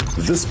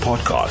This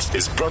podcast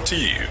is brought to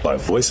you by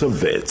Voice of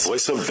Vets.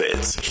 Voice of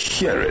Vets.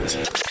 Hear it.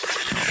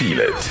 Feel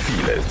it.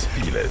 Feel it.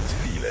 Feel it.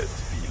 Feel it.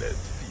 Feel it.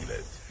 Feel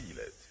it. Feel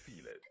it.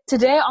 Feel it.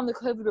 Today on the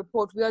COVID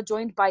Report, we are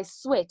joined by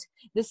SWET,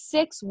 the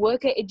Sex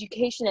Worker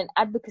Education and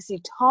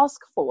Advocacy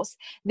Task Force,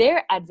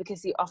 their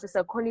advocacy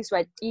officer,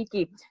 Kholiswa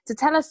Tyiki, to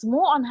tell us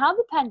more on how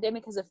the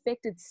pandemic has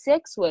affected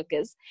sex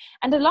workers.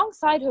 And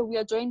alongside her, we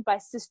are joined by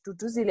Sis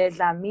Dudu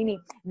Dlamini,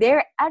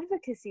 their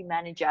advocacy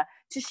manager,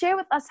 to share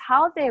with us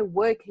how their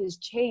work has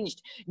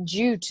changed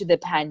due to the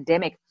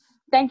pandemic.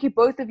 Thank you,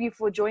 both of you,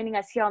 for joining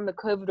us here on the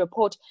COVID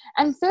Report.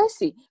 And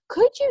firstly,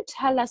 could you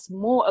tell us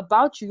more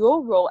about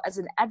your role as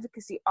an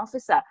advocacy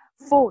officer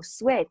for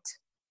SWET?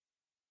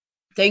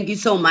 Thank you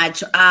so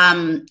much.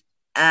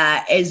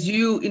 As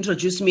you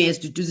introduced me as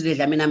Dudu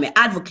Dlamini, I'm an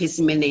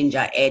advocacy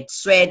manager at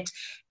SWET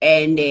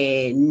and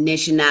a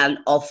national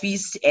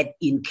office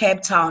in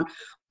Cape Town.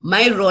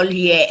 My role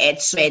here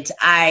at SWET,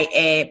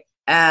 I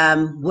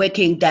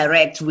working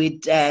direct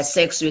with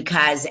sex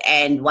workers,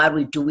 and what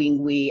we're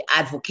doing, we're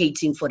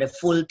advocating for the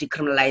full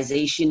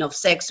decriminalization of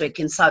sex work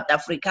in South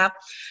Africa.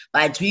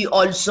 But we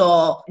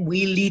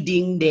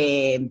leading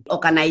the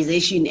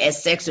organization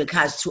as sex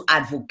workers to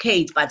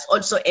advocate, but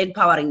also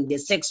empowering the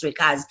sex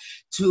workers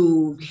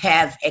to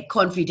have a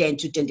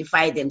confidence to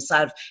identify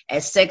themselves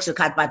as sex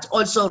workers, but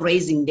also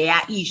raising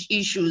their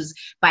issues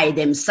by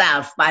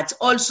themselves, but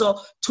also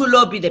to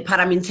lobby the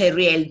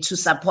parliamentarian to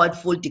support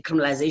full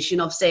decriminalization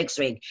of sex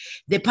work.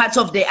 The part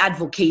of the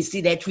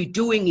advocacy that we're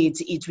doing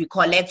we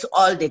collect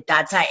all the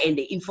data and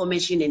the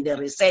information and the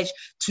research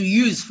to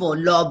use for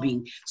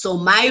lobbying. So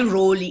my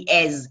role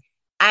as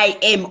I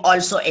am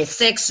also a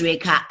sex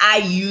worker, I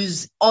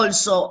use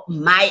also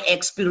my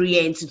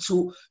experience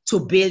to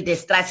build a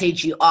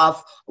strategy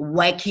of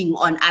working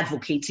on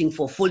advocating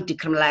for full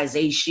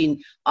decriminalization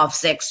of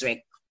sex work.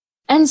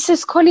 And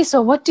Sis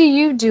Kholiswa, what do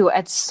you do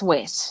at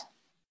SWET?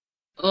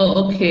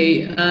 Oh,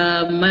 okay.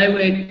 My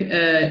work,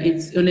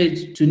 it's on a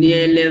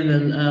junior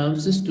level.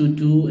 Just to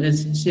do,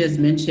 as she has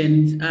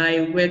mentioned,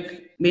 I work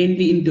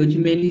mainly in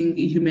documenting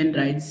human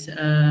rights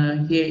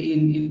here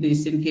in the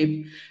Eastern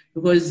Cape,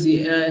 because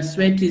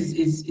SWET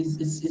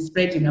is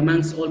spreading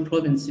amongst all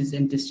provinces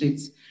and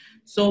districts.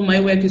 So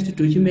my work is to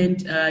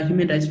document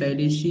human rights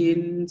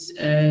violations,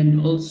 and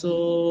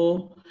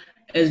also,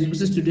 as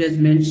Mrs. Dudu has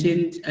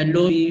mentioned, a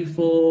lobby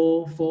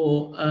for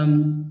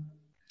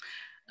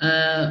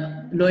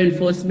law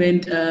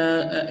enforcement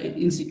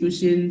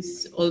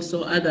institutions,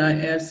 also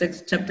other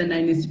sex Chapter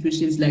 9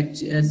 institutions like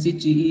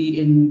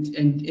CGE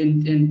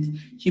and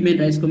Human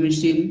Rights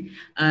Commission,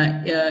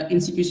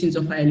 institutions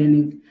of higher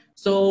learning.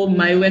 So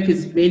my work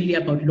is mainly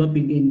about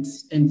lobbying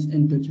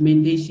and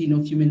documentation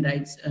of human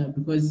rights,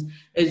 because,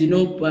 as you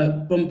know,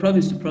 from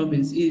province to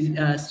province,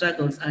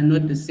 struggles are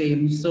not the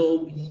same.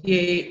 So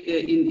here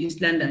in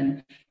East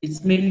London,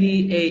 it's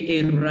mainly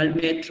a rural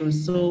metro.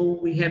 So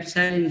we have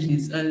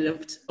challenges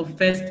of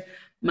first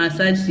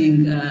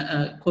massaging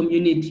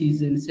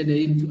communities and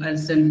into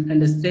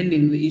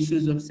understanding the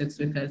issues of sex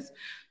workers.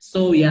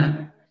 So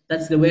yeah,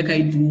 that's the work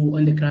I do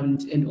on the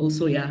ground, and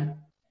also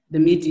the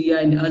media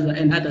and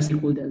other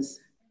stakeholders.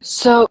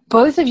 So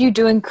both of you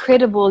do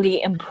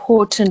incredibly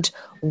important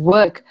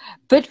work.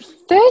 But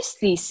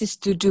firstly, Sis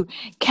Dudu,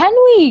 can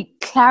we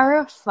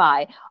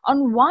clarify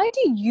on why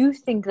do you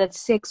think that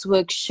sex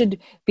work should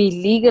be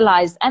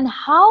legalized, and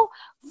how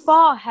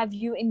far have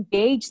you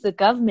engaged the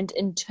government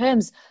in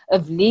terms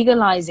of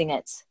legalizing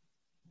it?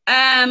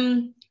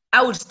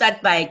 I would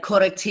start by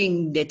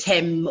correcting the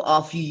term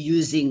of you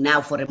using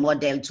now for a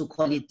model to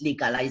call it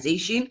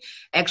legalization.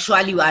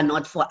 Actually, we are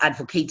not for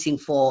advocating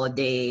for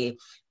the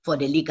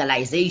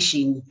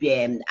legalization.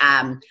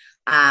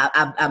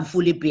 I'm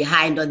fully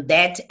behind on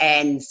that,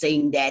 and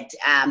saying that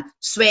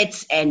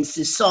SWET and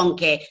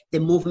Sisonke, the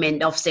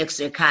movement of sex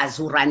workers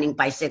who running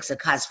by sex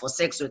workers for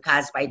sex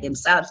workers by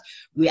themselves,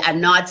 we are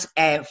not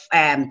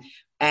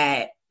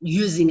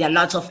using a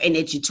lot of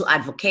energy to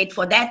advocate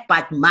for that,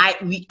 but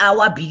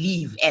our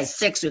belief as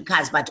sex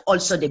workers, but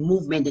also the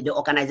movement and the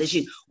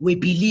organization, we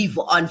believe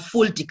on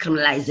full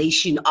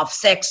decriminalization of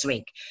sex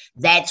work.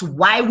 That's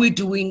why we're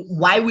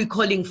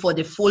calling for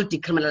the full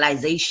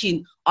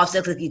decriminalization of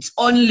sex work. It's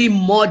only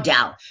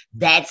model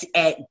that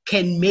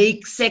can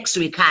make sex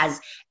workers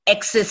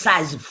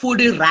exercise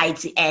fully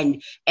rights and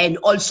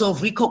also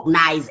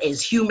recognized as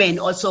human,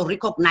 also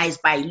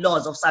recognized by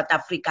laws of South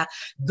Africa.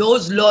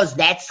 Those laws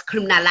that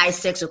criminalize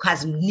sex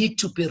workers need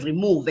to be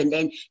removed, and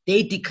then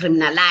they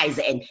decriminalize,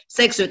 and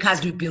sex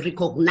workers will be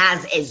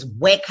recognized as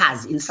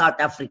workers in South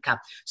Africa.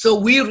 So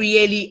we're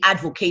really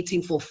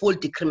advocating for full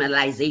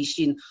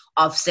decriminalization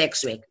of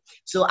sex work.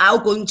 So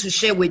I'm going to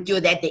share with you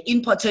that the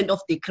importance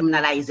of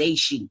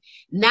decriminalization.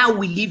 Now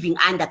we're living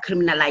under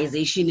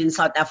criminalization in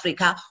South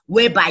Africa,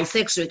 whereby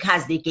sex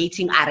workers, they're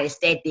getting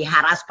arrested, they're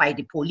harassed by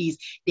the police,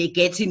 they're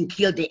getting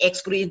killed, they're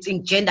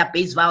experiencing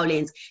gender-based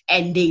violence,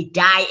 and they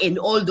die, and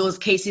all those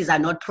cases are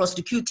not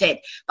prosecuted.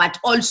 But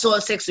also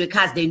sex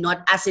workers, they're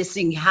not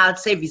accessing health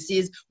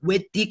services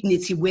with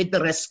dignity, with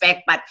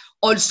respect, but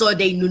also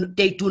they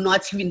do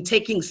not even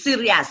taking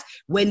serious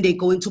when they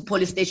go into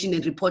police station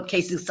and report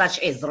cases such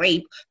as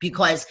rape,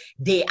 because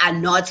they are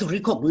not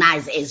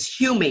recognized as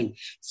human.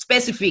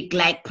 Specific,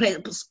 like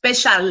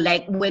special,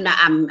 like when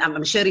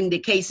I'm sharing the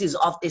cases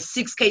of the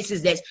 6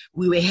 cases that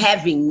we were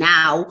having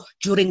now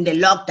during the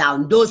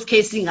lockdown, those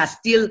cases are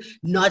still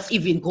not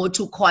even go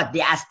to court.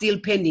 They are still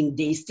pending.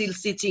 They're still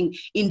sitting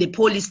in the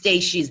police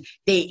stations.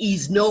 There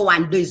is no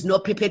one, there is no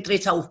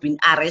perpetrator who've been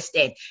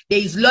arrested. There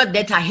is a lot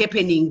that are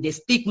happening, the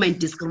stigma and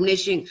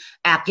discrimination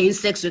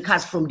against sex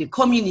workers from the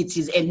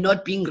communities and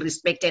not being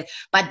respected.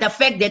 But the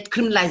fact that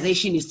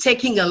criminalization is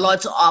taking a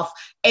lot of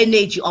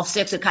energy of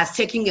sex workers,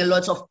 taking a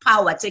lot of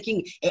power,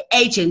 taking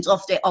agents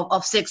of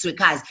sex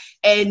workers,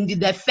 and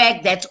the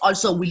fact that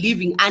also we're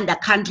living under a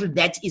country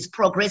that is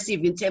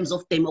progressive in terms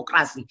of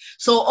democracy.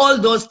 So all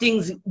those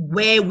things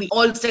where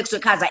all sex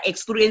workers are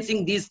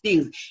experiencing these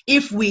things,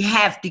 if we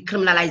have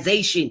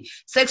decriminalization,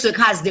 sex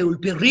workers, they will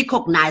be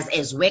recognized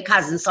as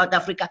workers in South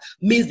Africa,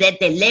 means that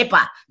the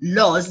labor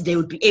laws, they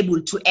will be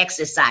able to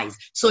exercise.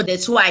 So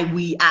that's why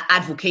we are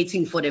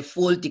advocating for the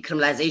full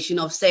decriminalization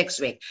of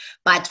sex work.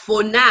 But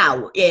for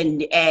now,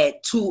 and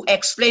to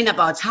explain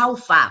about how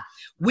far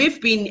we've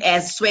been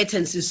as Sweat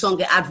and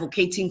Sisonke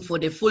advocating for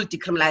the full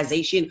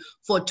decriminalization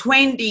for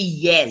 20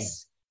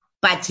 years,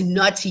 but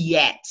not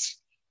yet.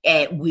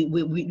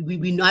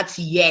 We're not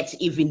yet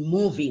even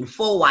moving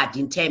forward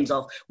in terms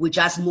of we're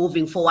just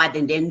moving forward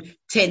and then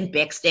 10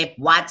 back step.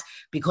 What?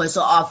 Because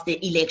of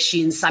the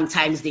elections,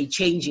 sometimes they're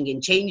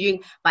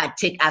changing, but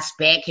take us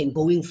back and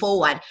going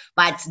forward.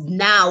 But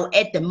now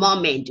at the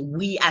moment,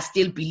 we are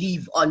still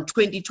believe on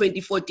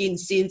 2014,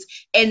 since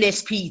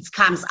NSP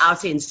comes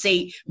out and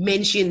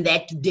mention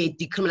that the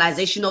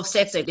decriminalization of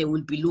sex, that they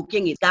will be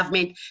looking at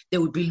government, they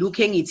will be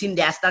looking it in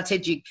their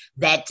strategic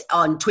that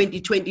on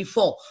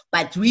 2024.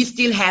 But we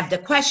still have the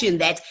question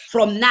that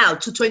from now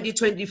to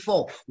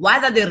 2024,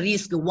 what are the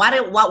risks? What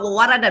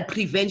are the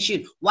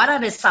prevention? What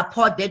are the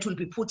support that will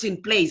be put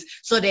in place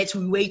so that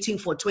we're waiting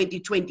for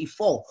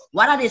 2024?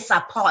 What are the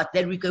support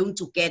that we're going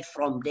to get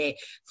from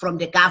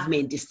the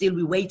government? Still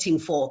we're waiting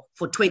for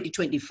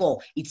 2024.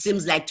 It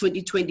seems like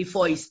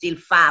 2024 is still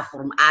far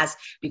from us,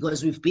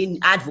 because we've been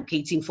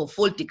advocating for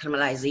full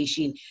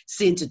decriminalization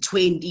since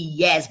 20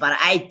 years. But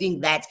I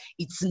think that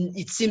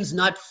it seems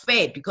not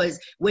fair, because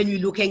when you're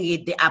looking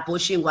at the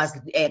abortion was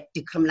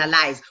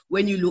decriminalized,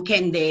 when you look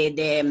at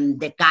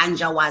the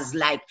ganja was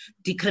like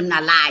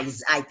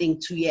decriminalized, I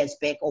think 2 years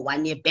back or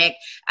 1 year back.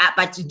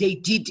 But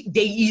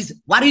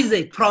what is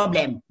the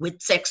problem with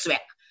sex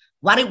work?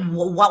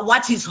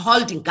 What is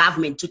holding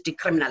government to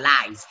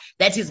decriminalize?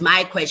 That is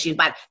my question.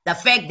 But the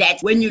fact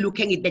that when you're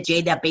looking at the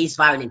gender-based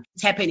violence,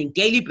 it's happening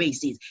daily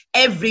basis.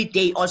 Every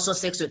day also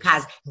sex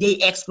workers, they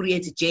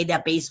experience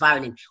gender-based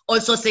violence.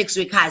 Also sex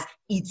workers,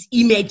 it's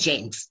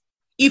emergent.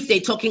 If they're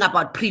talking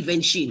about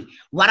prevention,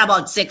 what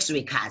about sex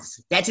workers?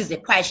 That is the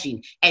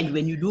question. And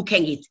when you're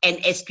looking at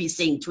NSP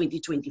saying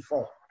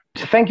 2024.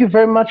 Thank you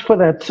very much for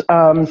that,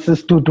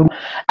 Sis Dudu.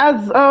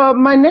 As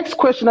my next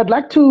question, I'd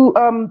like to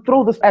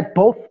throw this at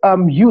both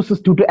you,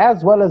 Sis Dudu,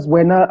 as well as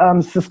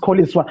Wena, Sis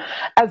Kholiswa.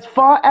 As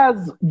far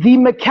as the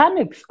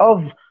mechanics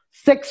of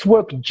sex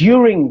work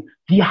during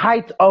the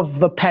height of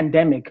the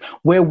pandemic,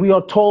 where we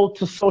are told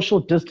to social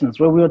distance,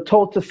 where we are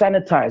told to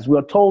sanitize, we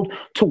are told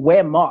to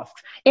wear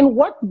masks. In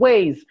what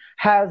ways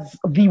has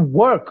the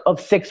work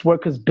of sex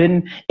workers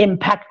been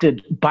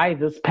impacted by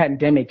this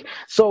pandemic?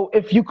 So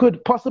if you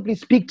could possibly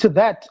speak to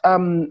that,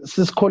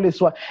 Sis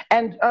Kholiswa.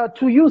 And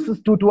to you, Sis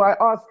Dudu, I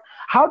ask,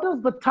 how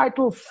does the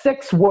title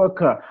sex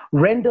worker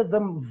render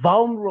them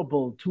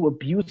vulnerable to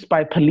abuse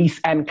by police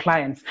and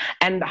clients?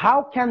 And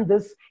how can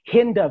this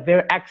hinder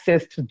their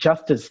access to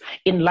justice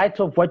in light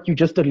of what you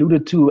just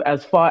alluded to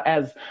as far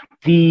as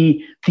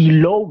the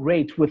low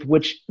rate with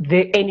which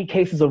any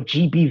cases of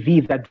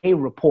GBV that they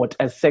report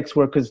as sex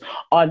workers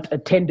aren't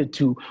attended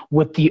to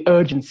with the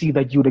urgency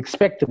that you'd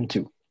expect them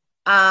to?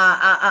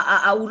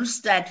 I will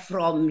start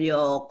from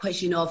your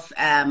question of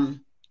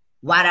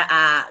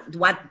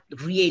what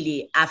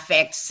really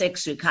affects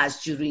sex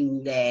workers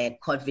during the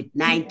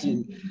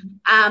COVID-19.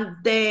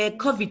 The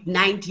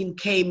COVID-19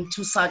 came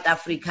to South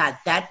Africa,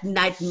 that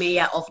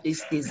nightmare of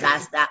this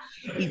disaster.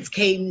 It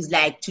came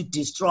like to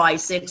destroy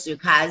sex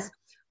workers.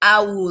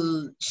 I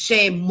will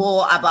share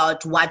more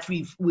about what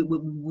we've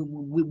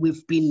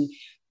been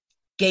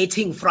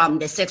getting from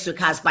the sex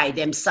workers by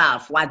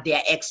themselves what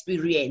their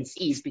experience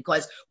is,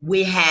 because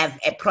we have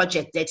a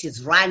project that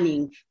is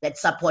running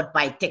that's supported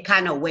by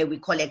Tekano, where we're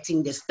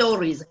collecting the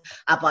stories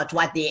about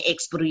what they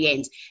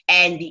experience.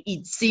 And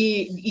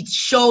it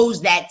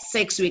shows that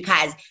sex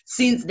workers,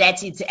 since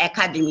that it's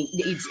academic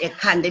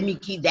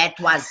that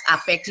was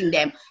affecting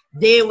them,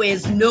 there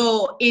was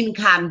no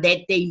income that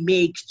they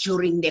make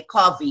during the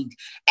COVID.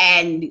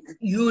 And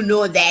you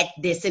know that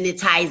the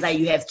sanitizer,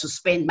 you have to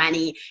spend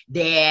money.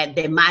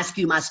 The mask,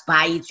 you must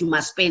buy it, you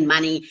must spend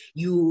money.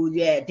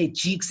 The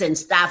jigs and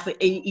stuff,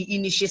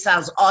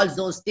 initials, all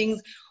those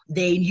things,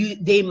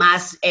 they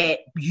must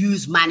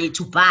use money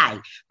to buy.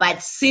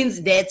 But since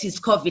that is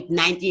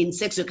COVID-19,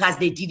 sex workers,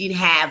 they didn't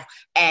have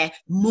a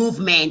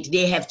movement.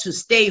 They have to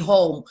stay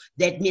home.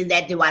 That means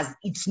that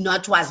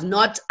was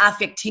not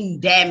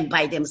affecting them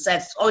by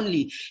themselves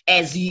only.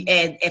 As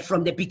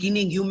from the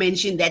beginning, you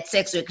mentioned that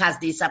sex workers,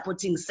 they're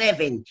supporting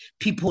 7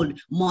 people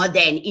more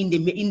than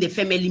in the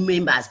family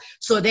members.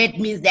 So that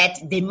means that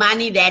the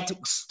money that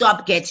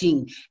stopped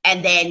getting,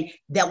 and then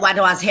what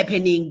was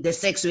happening, the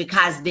sex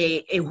workers,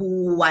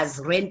 who was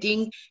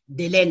renting,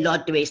 the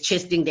landlord was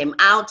chasing them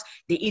out.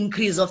 The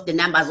increase of the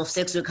numbers of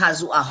sex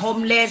workers who are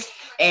homeless,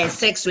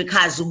 sex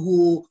workers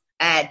who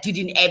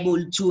didn't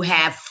able to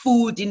have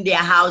food in their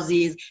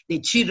houses. The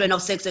children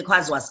of sex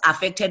workers was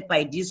affected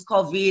by this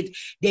COVID.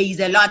 There is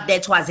a lot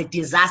that was a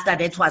disaster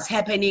that was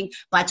happening,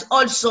 but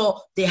also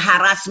the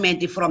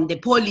harassment from the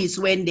police.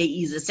 When there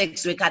is a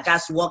sex worker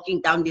just walking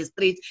down the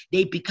street,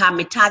 they become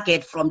a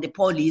target from the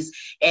police,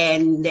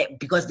 and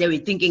because they were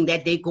thinking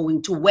that they're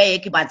going to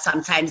work, but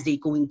sometimes they're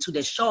going to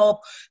the shop.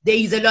 There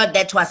is a lot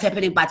that was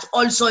happening, but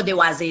also there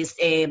was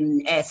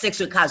a sex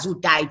workers who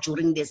died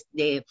during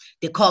the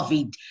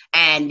COVID.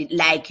 And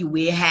like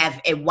we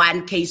have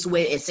one case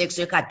where a sex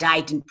worker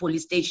died in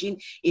police station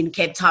in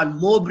Cape Town,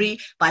 Mowbray,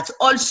 but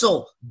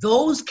also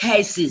those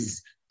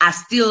cases are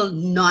still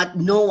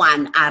no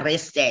one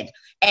arrested.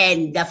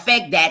 And the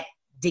fact that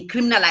the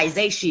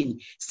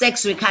criminalization,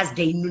 sex workers,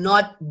 they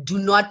do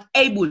not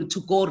able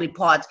to go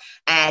report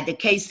the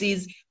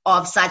cases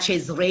of such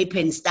as rape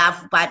and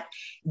stuff, but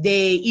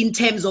in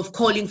terms of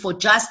calling for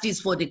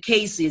justice for the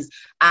cases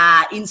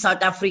in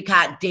South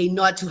Africa, they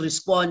not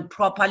respond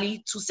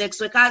properly to sex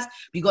workers,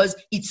 because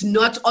it's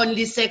not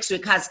only sex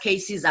workers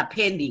cases are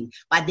pending,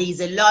 but there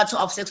is a lot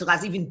of sex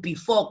workers even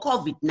before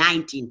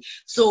COVID-19.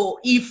 So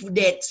if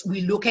that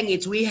we're looking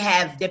at, we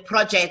have the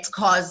project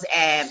called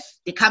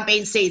the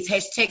campaign says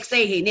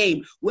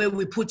 #SayHerName, where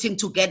we're putting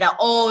together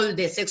all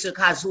the sex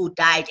workers who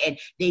died and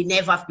they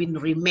never have been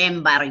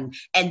remembering,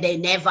 and they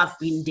never have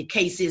been the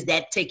cases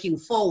that taking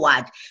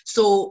forward.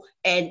 So,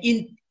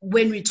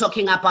 when we're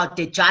talking about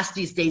the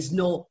justice, there's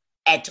no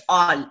at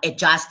all a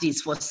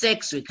justice for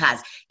sex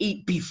workers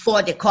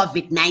before the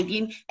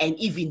COVID-19 and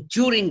even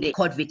during the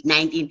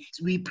COVID-19.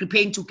 We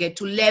preparing to get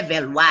to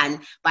level 1,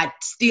 but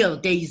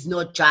still there is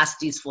no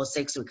justice for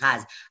sex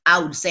workers. I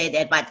would say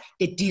that, but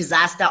the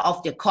disaster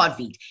of the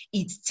COVID,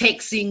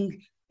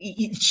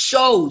 it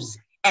shows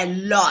a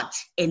lot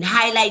and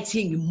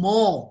highlighting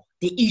more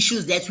the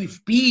issues that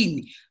we've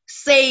been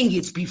saying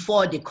it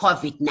before the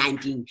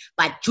COVID-19,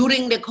 but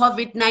during the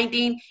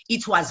COVID-19,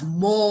 it was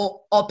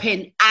more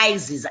open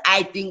eyes.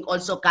 I think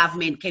also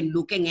government can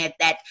looking at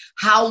that,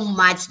 how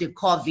much the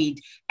COVID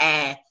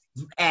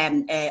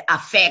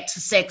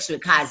affects sex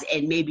workers,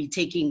 and maybe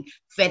taking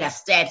further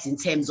steps in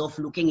terms of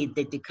looking at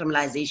the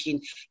decriminalization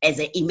as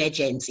an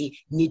emergency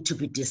need to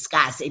be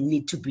discussed and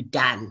need to be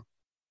done.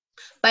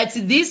 But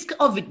this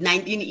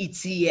COVID-19,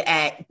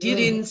 it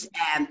didn't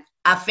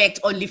affect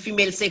only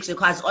female sex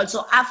workers,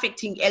 also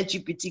affecting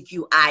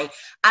LGBTQI,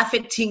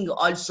 affecting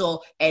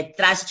also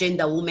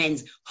transgender women,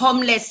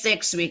 homeless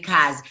sex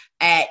workers.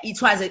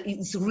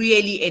 It's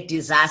really a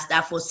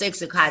disaster for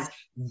sex workers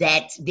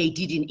that they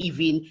didn't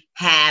even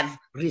have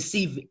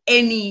received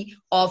any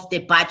of the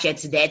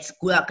budgets that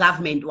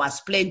government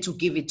was planning to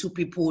give it to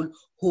people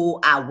who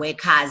are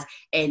workers,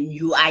 and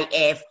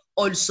UIF,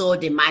 also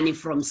the money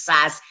from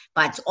SARS,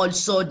 but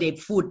also the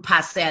food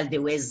parcel,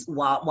 there was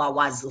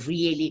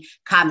really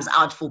comes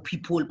out for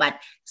people. But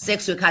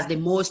sex workers, the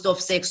most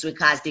of sex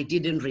workers, they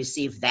didn't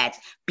receive that.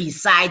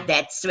 Beside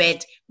that,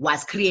 sweat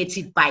was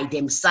created by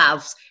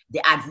themselves.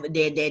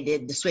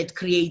 The sweat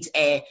creates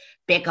a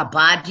beggar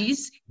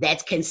bodies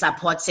that can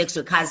support sex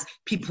workers.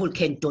 People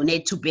can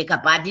donate to beggar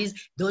bodies.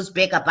 Those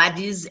beggar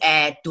bodies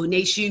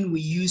donation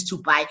we use to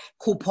buy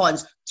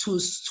coupons to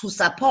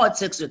support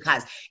sex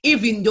workers.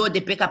 Even though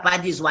the beggar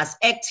bodies was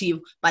active,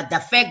 but the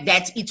fact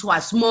that it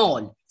was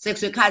small,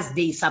 sex workers,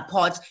 they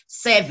support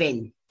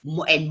 7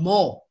 and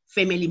more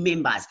family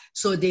members.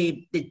 So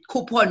the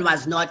coupon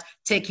was not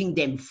taking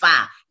them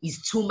far.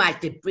 It's too much.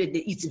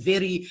 It's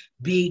very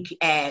big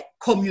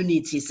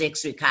community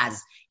sex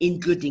workers,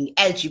 including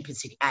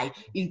LGBTI,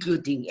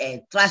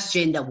 including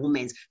transgender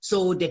women.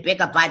 So the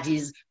beggar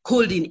bodies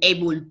couldn't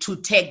able to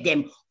take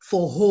them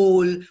for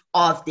whole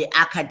of the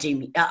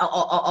academic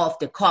of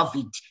the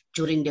COVID,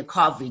 during the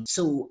COVID.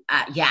 So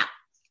yeah,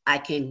 I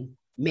can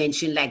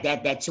mention like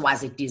that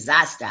was a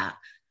disaster.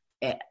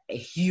 a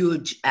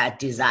huge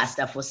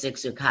disaster for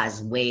sex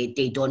workers where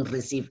they don't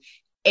receive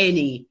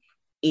any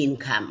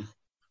income.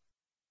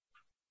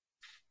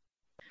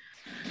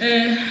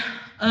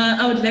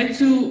 I would like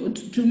to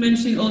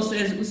mention also,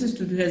 as Usis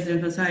Dudu has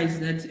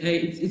emphasized, that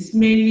it's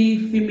mainly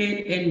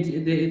female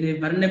and the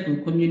vulnerable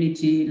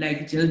community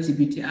like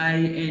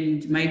LGBTI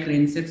and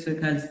migrant sex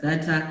workers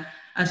that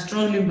are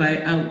strongly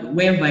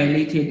were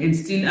violated and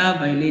still are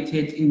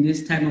violated in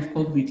this time of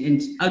COVID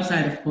and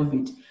outside of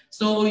COVID.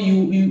 So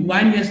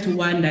one has to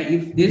wonder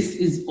if this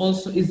is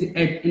also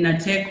an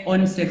attack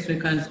on sex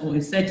workers or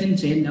a certain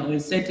gender or a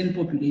certain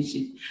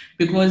population,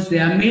 because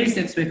there are male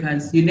sex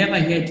workers. You never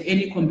heard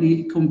any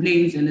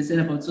complaints and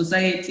about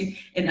society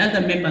and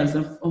other members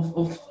and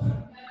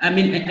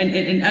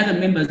other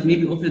members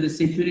maybe of the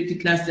security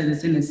cluster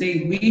and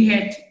saying we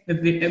have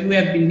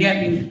been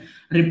having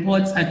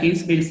reports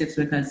against male sex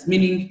workers,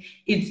 meaning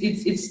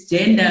it's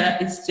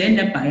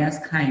gender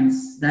biased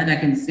crimes that I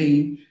can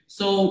say.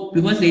 So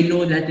because they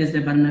know that there's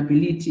a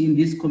vulnerability in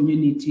this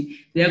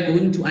community, they are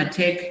going to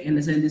attack and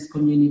this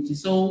community.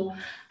 So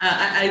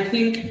I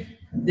think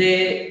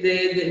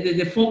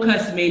the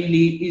focus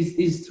mainly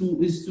is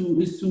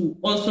to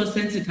also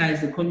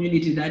sensitize the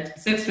community that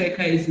sex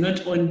worker is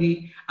not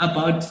only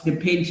about the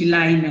panty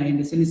liner, and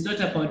it's not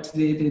about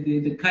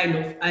the kind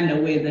of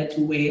underwear that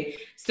you wear.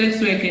 Sex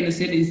worker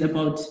is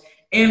about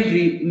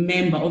every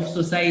member of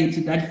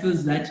society that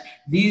feels that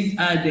these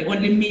are the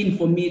only means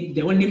for me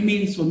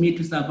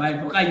to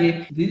survive.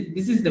 Okay,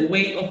 this is the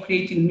way of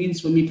creating means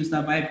for me to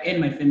survive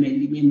and my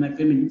family and my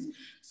families.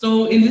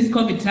 So in this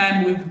COVID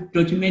time, we've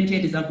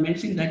documented, as I've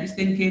mentioned, that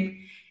Eastern Cape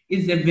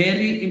is a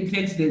very, in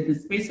fact, the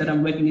space that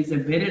I'm working is a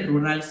very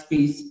rural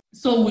space.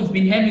 So we've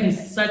been having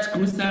such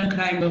gruesome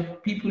crime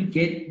of people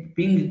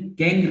being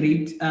gang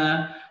raped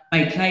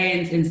by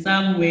clients, and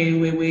some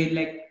were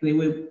like they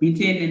were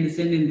beaten and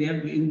sent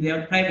in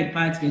their private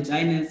parts,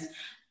 vaginas,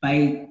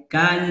 by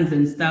guns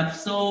and stuff.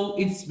 So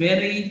it's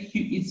very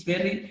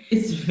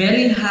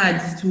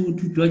hard to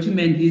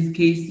document these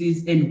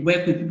cases and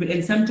work with people.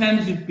 And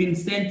sometimes we've been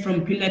sent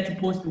from pillar to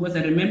post, because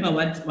I remember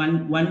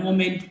one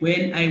moment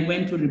when I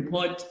went to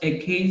report a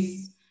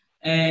case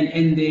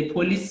and the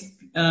police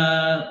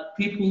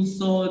people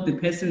saw the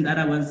person that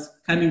I was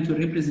coming to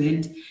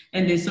represent,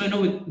 and they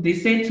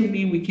said to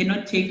me, we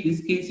cannot take this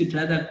case, you'd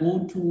rather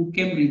go to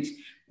Cambridge,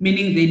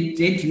 meaning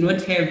they do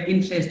not have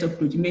interest of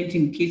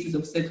documenting cases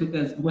of sex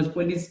workers, because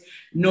police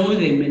know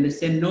them and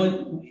they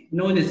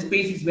know the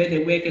spaces where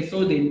they work, and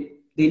so they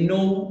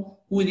know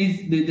who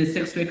the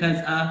sex workers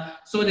are.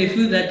 So they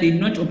feel that they're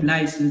not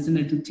obliged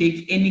to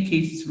take any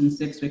cases from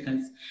sex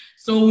workers.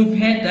 So we've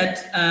had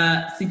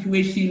that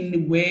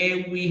situation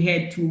where we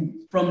had to,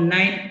 from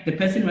 9, the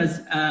person was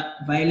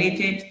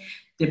violated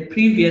the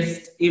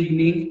previous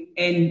evening,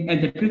 and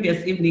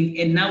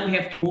now we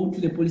have to go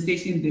to the police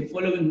station the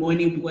following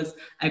morning, because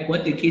I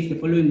got the case the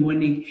following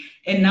morning.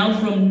 And now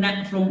from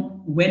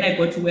when I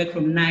got to work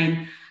from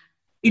 9,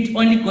 it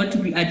only got to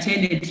be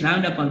attended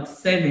around about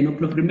 7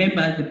 o'clock.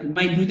 Remember,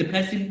 mind you, the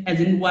person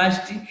hasn't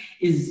washed,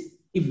 is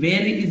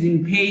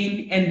in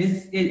pain, and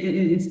this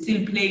is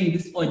still playing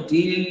this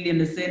ordeal in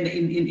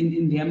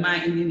their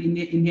mind,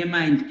 in her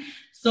mind.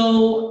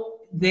 So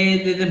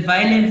the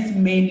violence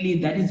mainly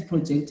that is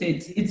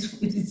projected,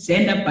 it's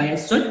gender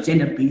biased, not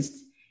gender based.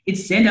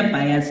 It's gender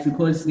biased,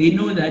 because they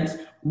know that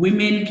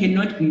women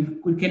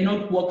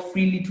cannot walk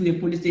freely to the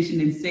police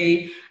station and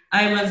say,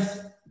 I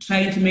was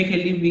trying to make a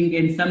living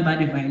and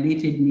somebody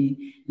violated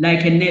me.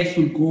 Like a nurse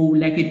would go,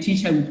 like a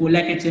teacher would go,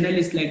 like a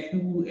journalist like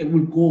you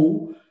would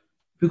go,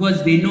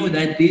 because they know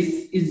that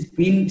this is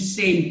being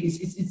shamed.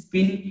 It's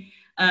been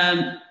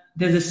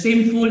there's a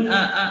shameful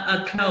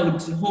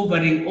cloud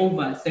hovering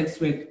over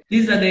sex work.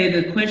 These are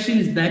the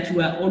questions that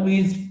we are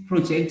always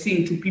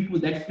projecting to people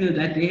that feel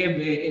that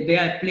they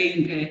are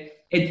playing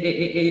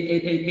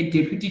a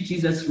deputy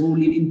Jesus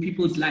role in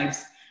people's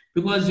lives.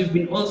 Because we've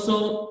been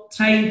also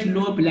trying to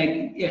lobby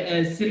like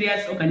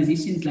serious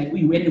organizations like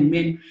We Win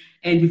Women,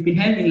 and we've been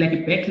having like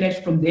a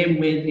backlash from them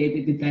where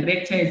the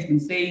director has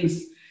been saying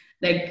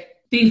like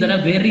things that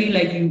are very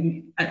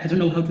I don't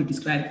know how to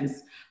describe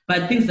this,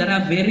 but things that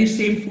are very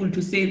shameful,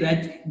 to say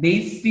that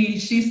she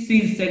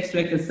sees sex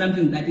work as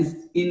something that is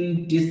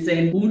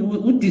indecent.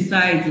 Who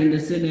decides in the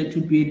Senate to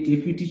be a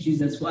deputy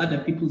Jesus for other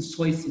people's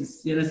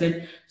choices? You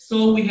understand?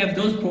 So we have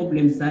those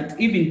problems that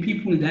even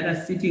people that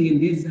are sitting in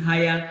these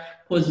higher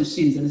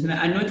positions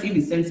are not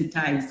even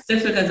sensitized.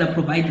 Sex workers are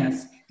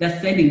providers. They're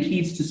sending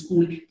kids to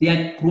school. They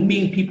are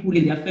grooming people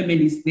in their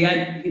families. They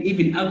are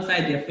even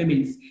outside their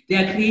families. They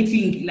are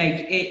creating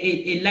like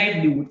a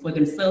livelihood for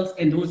themselves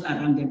and those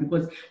around them,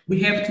 because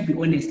we have to be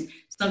honest.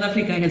 South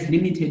Africa has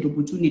limited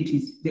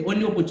opportunities. The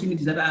only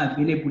opportunities that are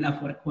available are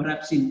for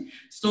corruption.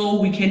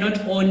 So we cannot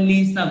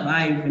only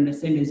survive in the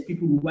sense as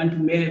people who want to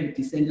live a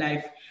decent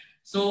life.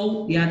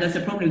 So yeah, that's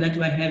a problem that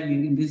we're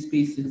having in these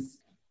spaces.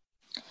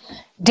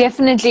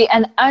 Definitely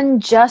an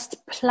unjust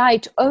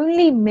plight,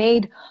 only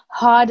made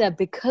harder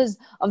because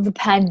of the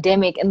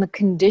pandemic and the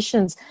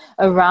conditions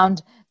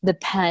around the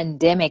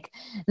pandemic.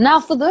 Now,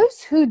 for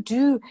those who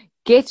do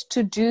get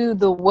to do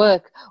the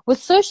work.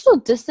 With social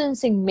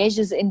distancing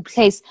measures in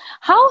place,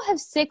 how have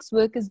sex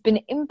workers been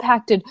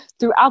impacted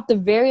throughout the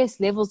various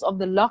levels of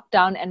the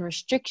lockdown and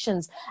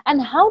restrictions?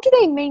 And how do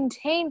they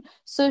maintain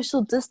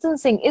social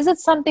distancing? Is it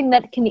something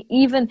that can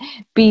even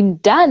be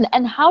done?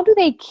 And how do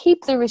they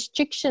keep the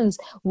restrictions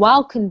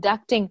while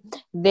conducting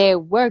their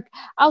work?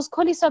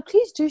 Kholiswa,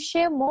 please do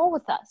share more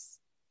with us.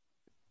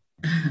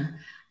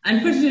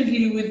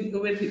 Unfortunately, with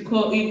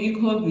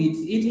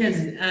COVID, it has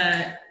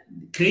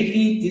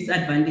greatly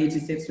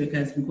disadvantaged sex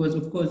workers because,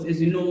 of course,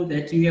 as you know,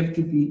 that you have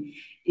to be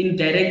in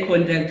direct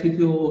contact with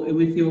your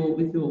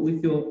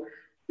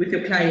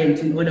client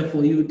in order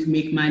for you to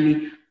make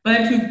money.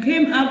 But we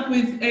came up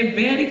with a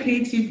very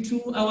creative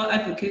to our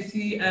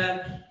advocacy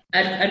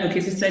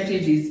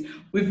strategies.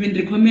 We've been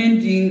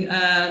recommending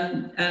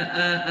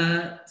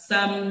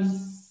some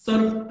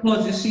sort of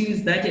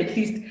positions that at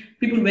least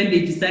people, when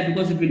they decide,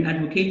 because we've been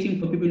advocating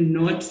for people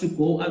not to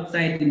go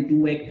outside and do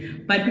work,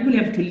 but people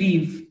have to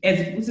leave. As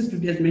Mrs.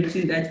 Dudu has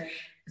mentioned, that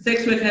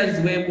sex workers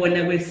were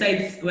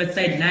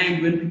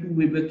sidelined when people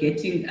were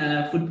getting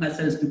food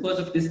parcels because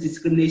of this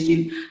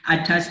discrimination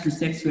attached to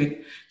sex work.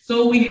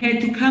 So we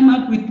had to come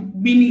up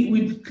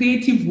with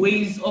creative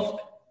ways of,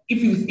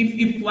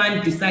 if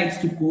one decides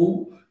to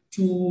go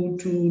to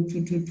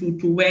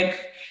work,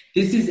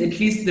 this is at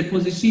least the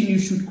position you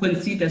should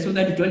consider so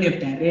that you don't have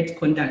direct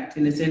contact,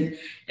 in a sense.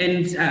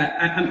 And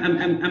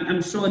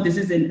I'm sure this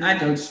is an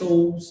adult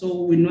show,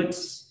 so we're not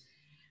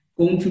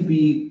going to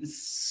be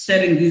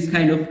sharing this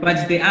kind of,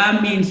 but there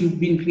are means you've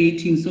been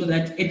creating so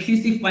that at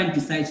least if one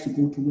decides to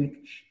go to work,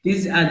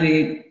 these are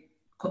the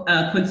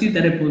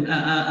considerable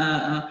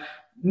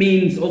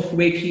means of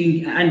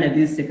working under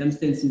these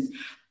circumstances.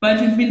 But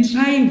we've been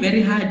trying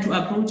very hard to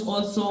approach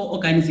also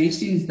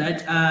organizations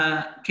that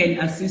can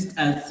assist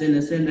us,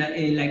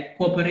 like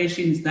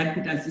corporations that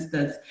could assist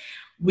us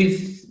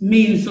with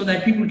means so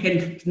that people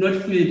can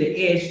not feel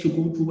the urge to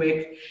go to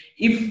work.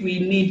 If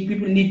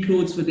people need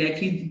clothes for their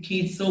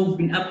kids, so we've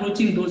been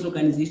approaching those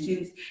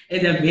organizations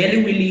and they're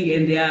very willing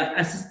and they are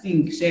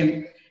assisting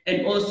them.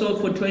 And also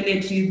for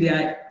toiletries, they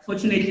are,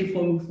 fortunately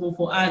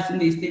for us in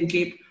the Eastern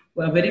Cape,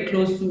 we are very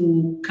close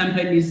to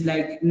companies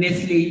like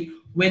Nestle,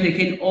 where they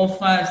can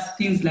offer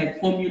things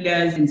like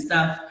formulas and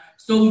stuff.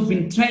 So we've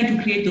been trying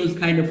to create those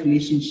kind of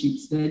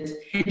relationships that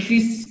at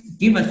least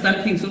give us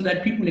something so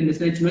that people in the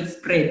Senate do not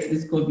spread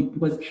this COVID,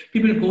 because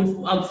people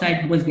go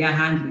outside because they are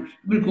hungry.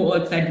 People go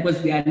outside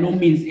because there are no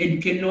means, and you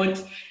cannot,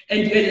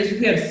 and as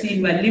we have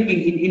seen, we're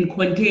living in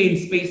contained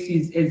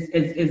spaces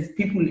as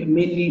people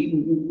mainly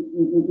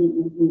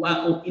who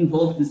are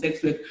involved in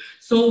sex work.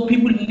 So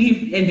people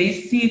live and they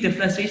see the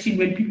frustration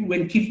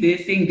when kids, they're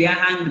saying they are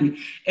hungry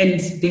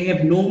and they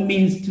have no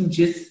means to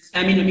just,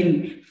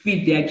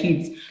 feed their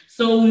kids.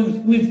 So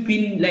we've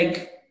been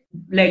like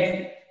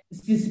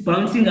just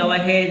bouncing our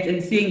heads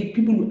and saying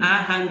people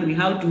are hungry.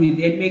 How do we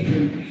then make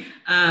them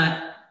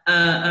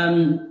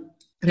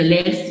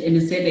relaxed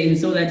and settled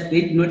so that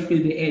they do not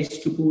feel the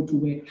urge to go to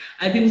work?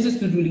 I think Mrs.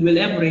 Dudu will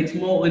elaborate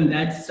more on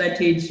that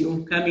strategy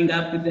of coming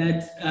up with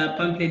that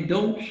pamphlet,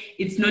 though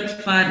it's not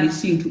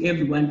far-reaching to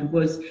everyone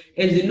because,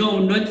 as you know,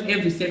 not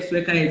every sex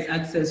worker has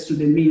access to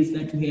the means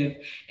that we have.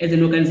 As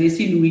an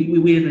organization,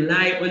 we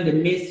rely on the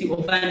mercy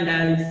of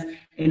funders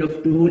and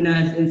of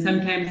donors, and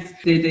sometimes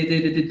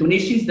the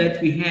donations that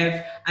we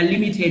have are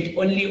limited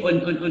only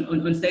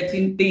on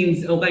certain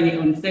things or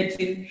on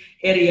certain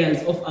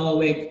areas of our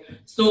work.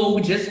 So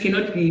we just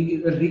cannot be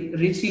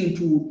reaching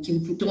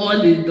to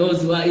all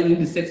those who are in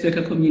the sex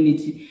worker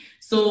community.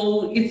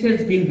 So it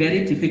has been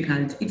very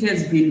difficult. It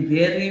has been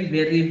very,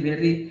 very,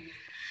 very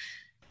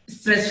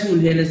stressful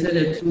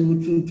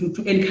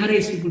to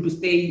encourage people to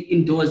stay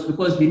indoors,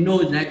 because we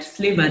know that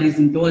slavery is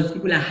indoors.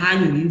 People are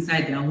hungry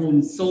inside their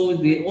homes. So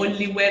the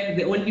only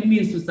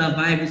means to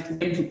survive is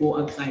to go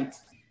outside.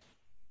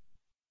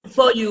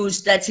 Before you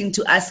starting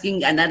to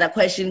asking another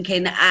question,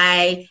 can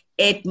I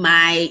add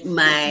my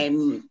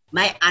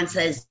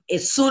answers?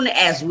 As soon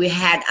as we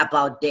had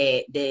about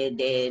the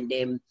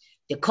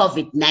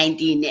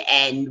COVID-19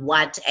 and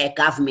what a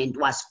government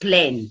was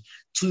planning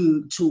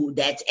to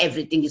that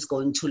everything is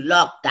going to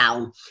lock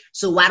down.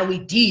 So what we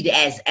did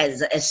as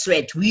a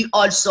threat, we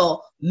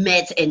also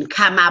met and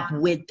come up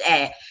with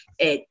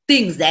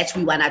things that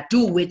we want to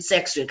do with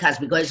sex workers,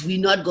 because we're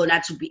not going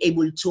to be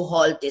able to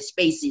hold the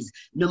spaces.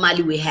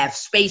 Normally we have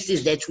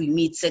spaces that we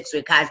meet sex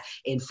workers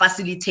and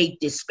facilitate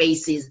the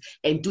spaces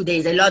and do.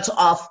 There's a lot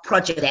of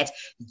projects that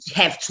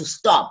have to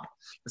stop,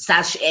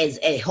 such as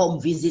a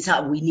home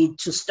visitor. We need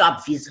to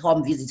stop this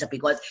home visitor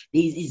because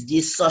there is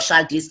this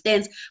social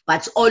distance,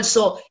 but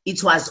also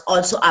it was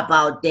also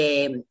about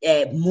the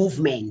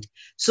movement.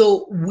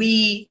 So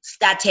we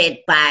started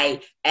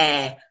by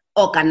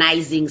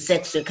organizing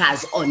sex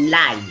workers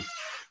online,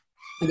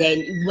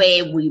 then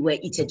where we were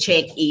it's a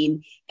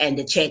check-in and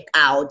a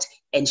check-out,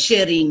 and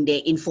sharing the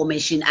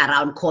information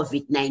around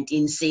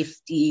COVID-19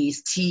 safety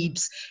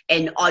tips,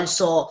 and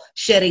also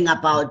sharing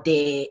about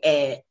the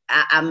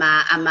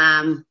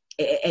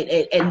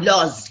and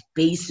laws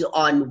based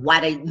on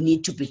what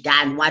need to be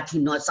done, what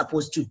we're not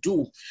supposed to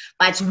do.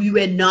 But we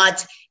were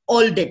not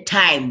all the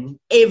time,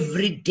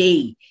 every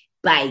day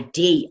by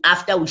day,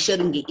 after we're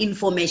sharing the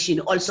information,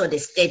 also the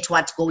state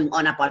what's going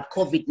on about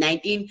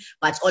COVID-19,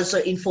 but also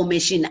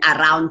information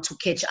around to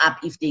catch up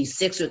if there's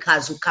sex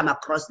workers who come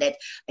across that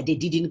they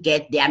didn't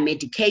get their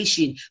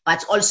medication,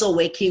 but also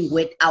working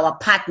with our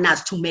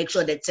partners to make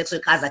sure that sex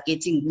workers are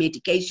getting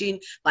medication,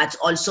 but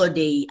also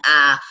they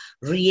are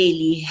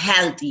really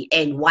healthy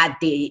and what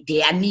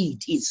their need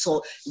is.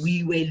 So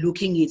we were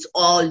looking at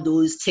all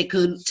those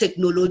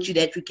technology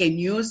that we can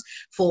use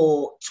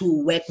to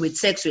work with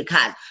sex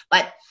workers.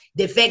 But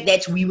the fact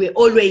that we were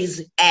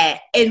always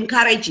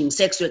encouraging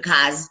sex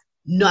workers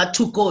not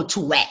to go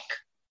to work.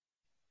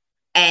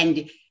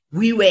 And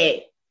we were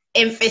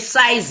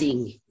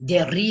emphasizing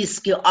the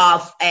risk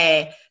of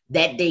that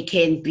they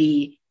can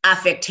be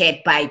affected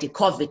by the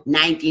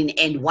COVID-19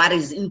 and what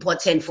is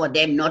important for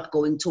them not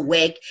going to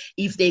work.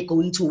 If they're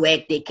going to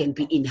work, they can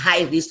be in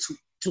high risk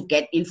to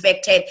get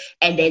infected,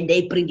 and then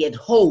they bring it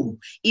home.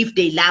 If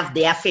they love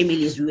their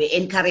families, we were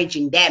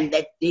encouraging them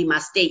that they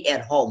must stay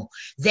at home.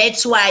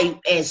 That's why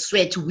as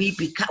SWET,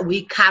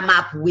 we come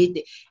up with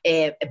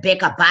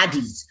backup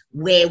buddies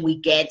where we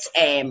get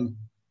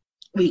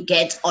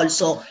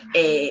also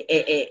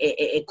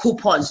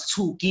coupons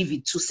to give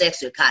it to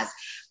sex workers.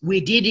 We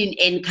didn't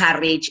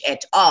encourage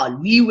at all.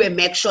 We will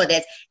make sure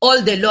that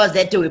all the laws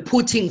that they were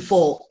putting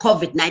for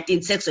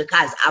COVID-19 sex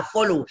workers are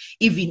followed,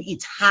 even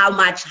it's how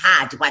much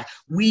hard, but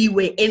we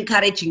were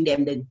encouraging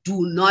them that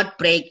do not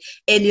break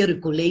any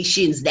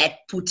regulations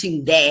that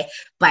putting there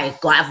by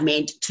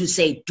government to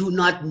say, do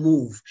not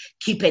move,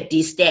 keep a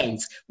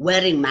distance,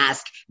 wearing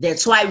mask.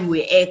 That's why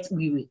we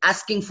were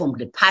asking from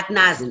the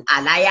partners and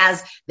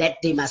allies that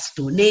they must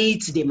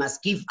donate, they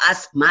must give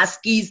us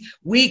masks.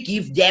 We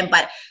give them,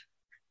 but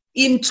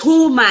in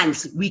 2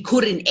 months, we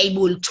couldn't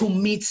able to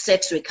meet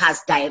sex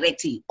workers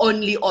directly,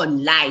 only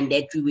online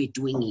that we were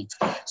doing it.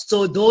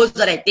 So those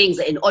are the things,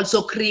 and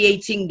also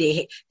creating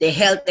the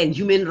health and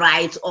human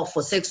rights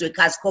for sex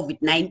workers,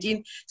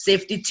 COVID-19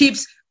 safety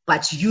tips,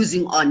 but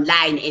using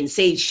online and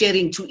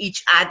sharing to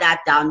each other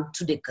down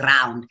to the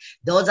ground.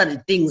 Those are the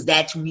things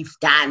that we've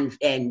done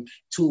and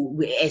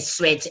as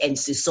SWET and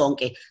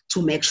Sisonke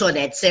to make sure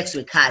that sex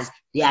workers,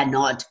 they are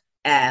not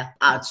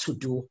out to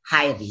do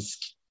high risk.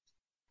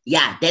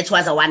 Yeah, that's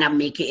what I want to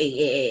make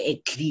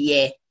it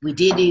clear.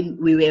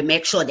 We will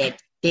make sure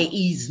that there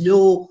is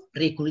no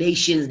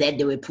regulations that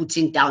they were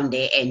putting down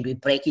there and we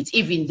break it,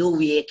 even though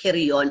we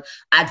carry on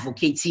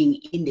advocating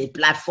in the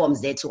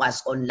platforms that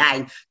was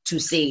online to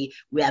say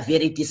we are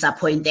very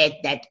disappointed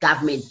that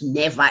government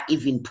never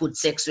even put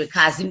sex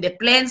workers in the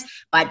plans,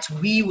 but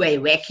we were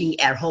working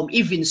at home.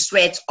 Even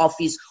SWET's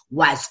office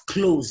was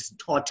closed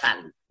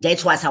totally.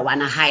 That's what I want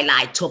to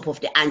highlight, top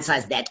of the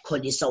answers that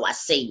Kholiswa was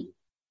saying.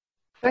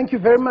 Thank you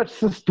very much,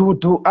 Sis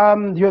Dudu.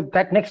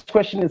 That next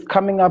question is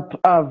coming up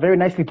very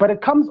nicely, but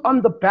it comes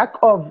on the back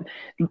of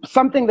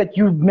something that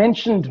you've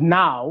mentioned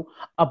now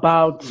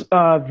about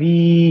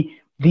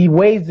the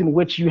ways in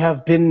which you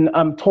have been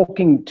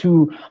talking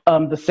to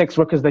the sex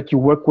workers that you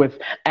work with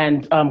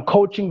and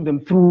coaching them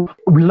through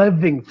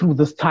living through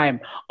this time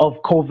of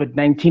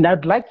COVID-19.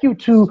 I'd like you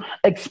to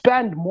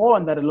expand more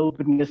on that a little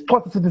bit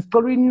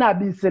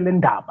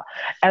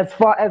as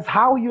far as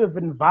how you have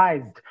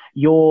advised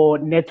your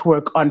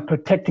network on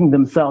protecting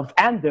themselves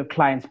and their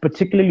clients,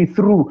 particularly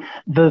through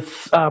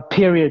this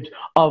period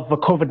of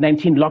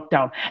COVID-19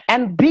 lockdown.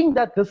 And being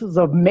that this is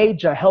a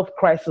major health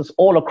crisis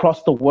all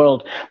across the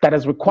world that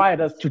has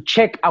required us to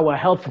check our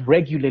health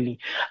regularly,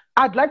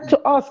 I'd like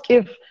to ask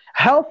if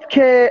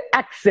healthcare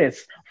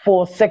access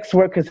for sex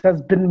workers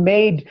has been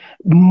made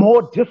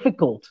more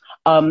difficult,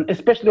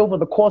 especially over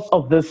the course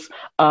of this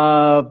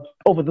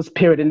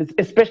period, and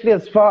especially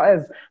as far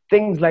as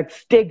things like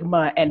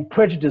stigma and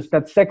prejudice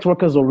that sex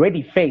workers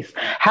already face.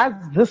 Has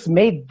this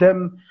made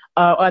them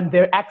and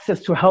their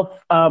access to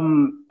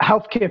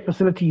healthcare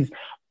facilities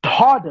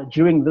harder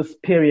during this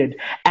period?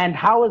 And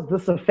how has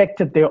this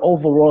affected their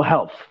overall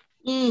health?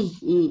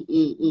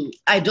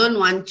 I don't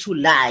want to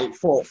lie.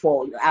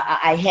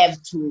 I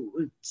have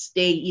to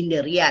stay in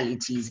the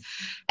realities.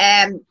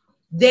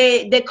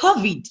 The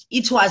COVID,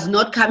 it was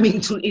not coming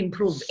to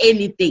improve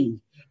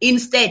anything.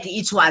 Instead,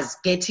 it was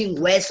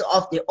getting worse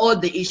of all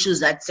the issues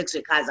that sex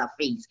workers are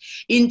faced.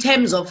 In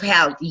terms of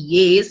health,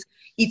 yes,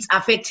 it's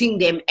affecting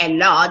them a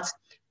lot.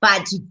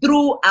 But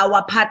through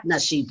our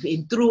partnership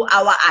and through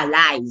our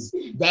allies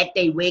that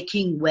they're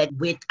working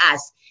with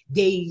us,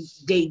 they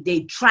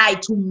try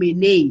to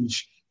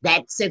manage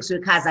that sex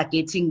workers are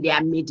getting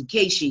their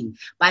medication.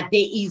 But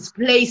there is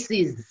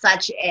places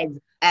such as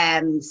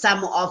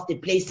some of the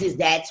places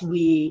that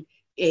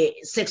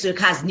sex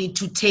workers need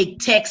to take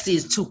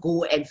taxis to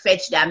go and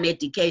fetch their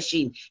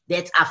medication.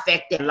 That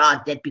affected a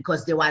lot, that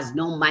because there was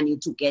no money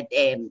to get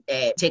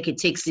take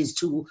taxis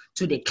to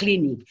the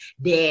clinic.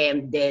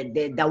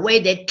 The way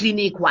that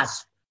clinic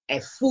was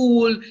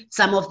full.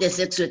 Some of the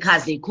sex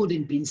workers, they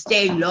couldn't be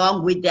stay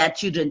long with their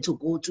children to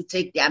go to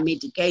take their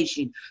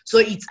medication. So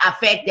it's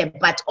affect them,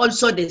 but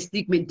also the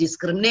stigma and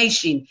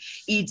discrimination.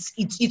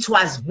 It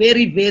was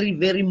very, very,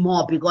 very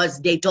more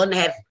because they don't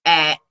have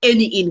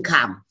any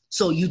income.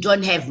 So you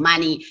don't have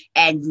money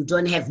and you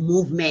don't have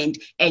movement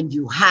and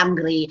you're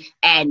hungry,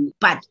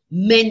 but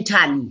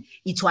mentally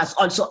it was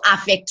also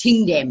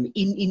affecting them.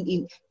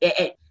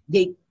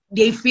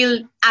 They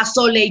feel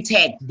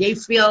isolated. They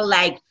feel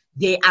like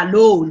they're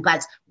alone.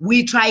 But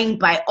we're trying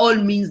by all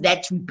means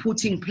that we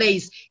put in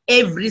place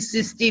every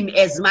system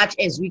as much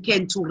as we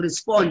can to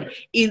respond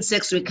in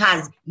sex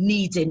workers'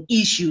 needs and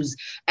issues,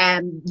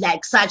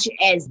 like such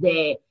as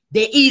there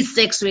is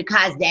sex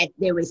workers that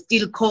they were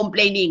still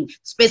complaining,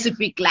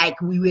 specific, like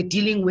we were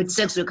dealing with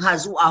sex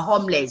workers who are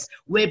homeless,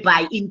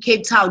 whereby in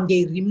Cape Town,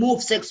 they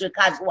remove sex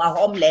workers who are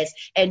homeless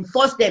and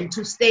force them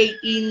to stay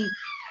in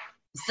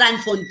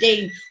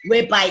Strandfontein,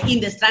 whereby in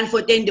the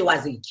Strandfontein there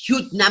was a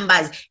huge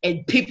numbers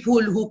and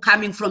people who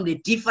coming from the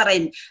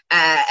different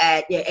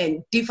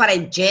and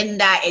different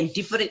gender and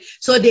different,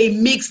 so they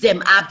mix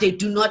them up. They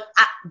do not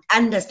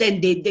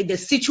understand the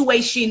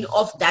situation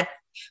of that,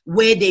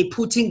 where they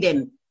putting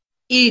them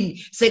in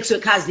sex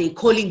workers, they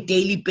calling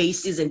daily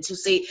basis and to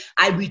say,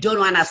 we don't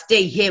want to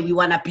stay here, we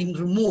want to be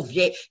removed.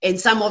 Yeah? And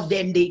some of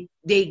them, they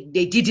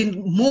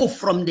didn't move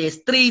from the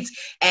streets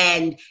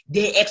and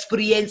they're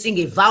experiencing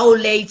a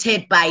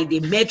violated by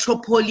the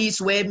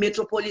metropolis, where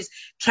metropolis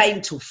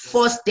trying to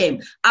force them.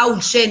 I will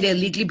share a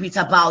little bit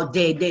about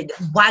the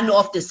one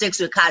of the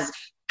sex workers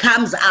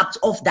comes out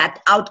of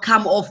that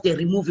outcome of the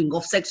removing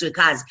of sex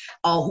workers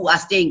who are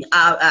staying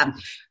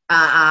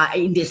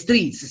in the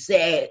streets.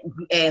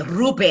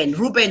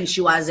 Ruben,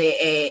 she was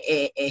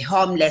a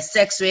homeless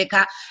sex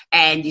worker,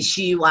 and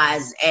she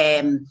was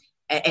a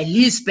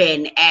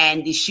lesbian,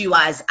 and she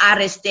was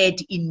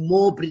arrested in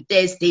Mowbray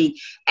Thursday,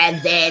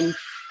 and then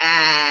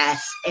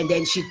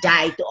she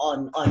died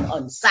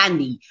on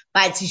Sunday.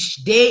 But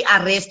they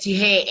arrested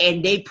her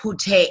and they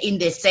put her in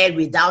the cell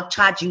without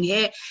charging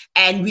her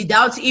and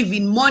without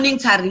even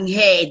monitoring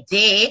her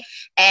there.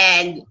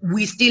 And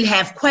we still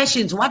have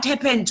questions. What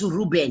happened to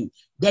Ruben?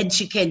 Then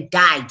she can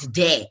die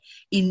there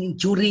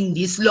during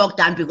this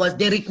lockdown, because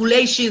the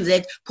regulations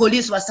that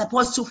police were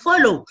supposed to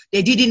follow,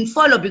 they didn't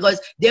follow, because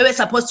they were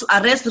supposed to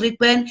arrest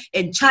Ruben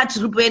and charge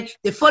Ruben.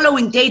 The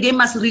following day, they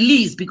must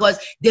release, because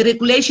the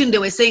regulation, they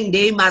were saying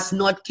they must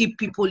not keep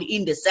people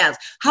in the cells.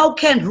 How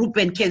can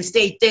Ruben can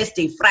stay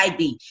Thursday,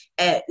 Friday,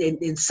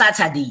 and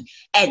Saturday,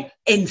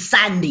 and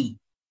Sunday?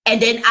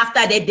 And then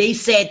after that, they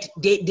said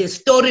the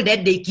story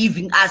that they're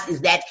giving us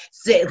is that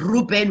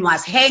Ruben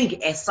was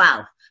hanged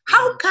herself.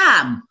 How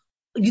come?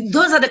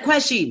 Those are the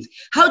questions.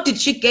 How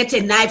did she get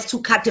a knife to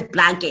cut a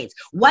blanket?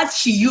 What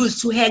she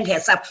used to hang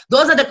herself?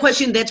 Those are the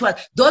questions those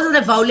are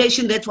the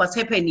violations that was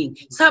happening.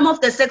 Some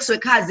of the sex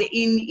workers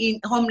in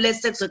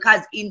homeless sex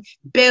workers in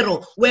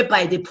Pero,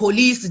 whereby the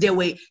police, they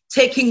were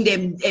taking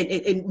them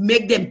and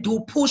make them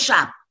do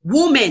push-up.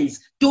 Women's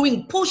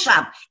doing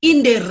push-up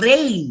in the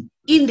rain,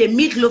 in the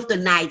middle of the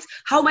night.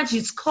 How much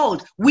it's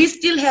cold. We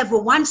still have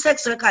one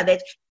sex worker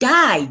that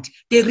died,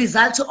 the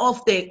result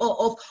of the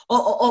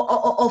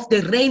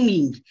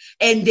raining,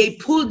 and they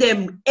pull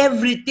them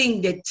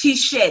everything, the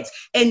t-shirts,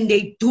 and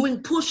they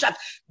doing push-ups.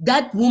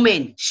 That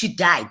woman, she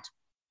died,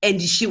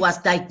 and she was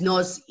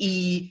diagnosed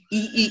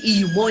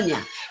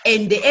pneumonia.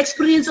 And the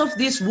experience of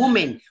this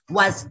woman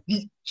was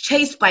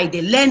chased by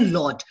the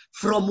landlord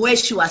from where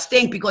she was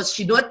staying, because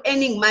she not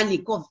earning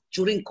money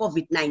during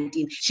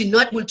COVID-19. She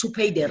not able to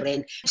pay the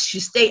rent. She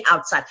stay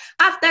outside.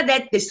 After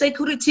that, the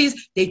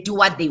securities, they do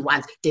what they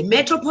want. The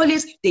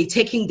metropolis, they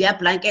taking their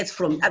blankets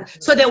from.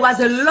 So there was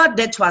a lot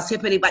that was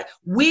happening, but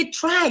we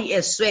try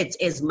as Sweat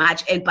as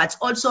much, but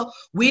also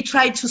we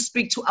try to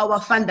speak to our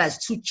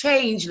funders to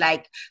change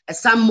like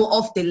some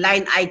of the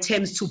line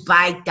items to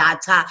buy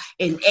data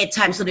and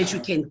airtime so that you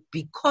can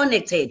be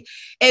connected.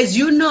 As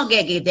you know,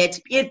 Gege, that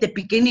at the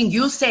beginning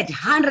you said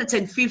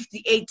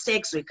 158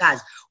 sex workers.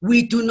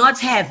 We do not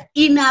have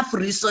enough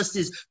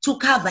resources to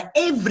cover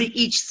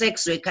each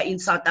sex worker in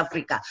South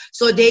Africa.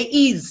 So there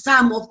is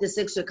some of the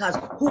sex workers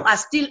who are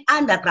still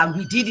underground,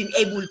 we didn't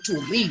able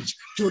to reach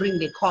during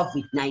the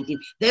COVID-19.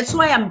 That's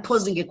why I'm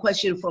posing a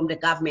question from the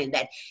government,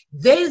 that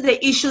there's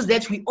the issues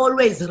that we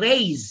always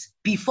raise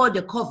before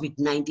the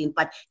COVID-19,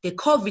 but the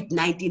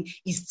COVID-19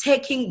 is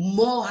taking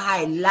more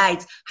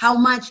highlights how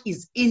much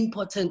is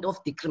important of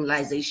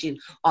decriminalization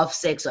of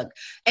sex work.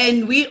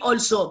 And we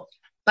also,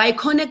 by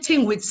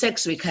connecting with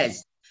sex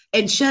workers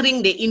and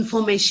sharing the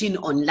information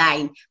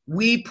online,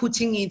 we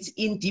putting it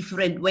in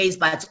different ways,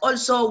 but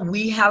also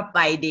we help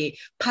by the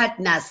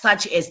partners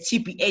such as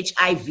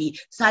TPHIV,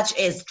 such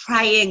as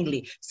Triangle,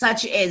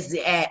 such as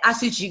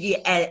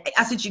ACIGI.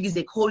 ACIGI is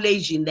a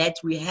coalition that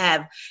we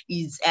have,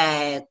 is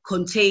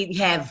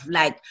have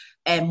like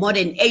more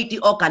than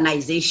 80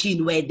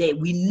 organizations where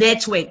we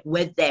network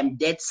with them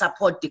that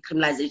support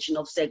decriminalization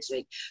of sex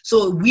work.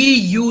 So we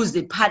use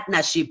the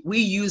partnership, we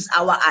use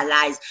our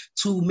allies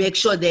to make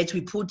sure that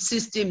we put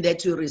system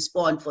that will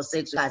respond for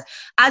sex workers.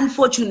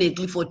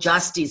 Unfortunately for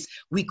justice,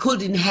 we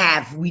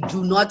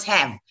do not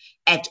have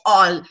at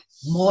all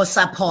more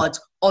support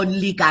on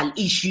legal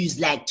issues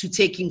like to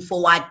taking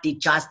forward the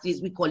justice.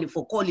 We call it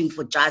for calling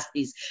for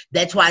justice.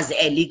 That was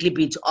a little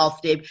bit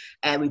of the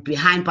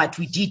behind, but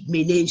we did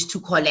manage to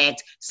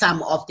collect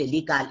some of the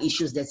legal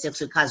issues that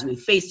sex workers were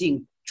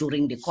facing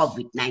during the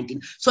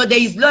COVID-19. So there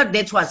is a lot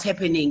that was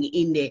happening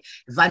in the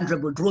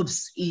vulnerable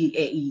groups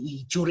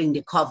during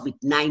the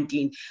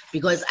COVID-19,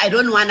 because I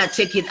don't want to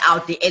take it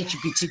out the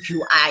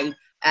LGBTQI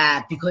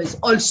because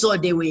also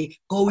they were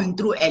going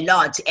through a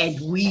lot, and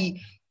we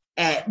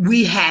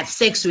have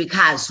sex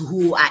workers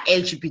who are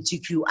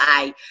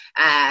LGBTQI,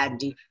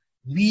 and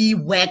we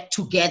work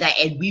together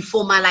and we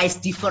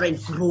formalize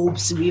different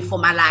groups. We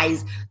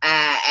formalize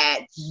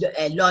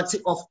a lot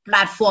of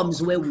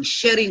platforms where we're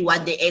sharing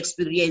what the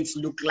experience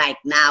look like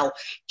now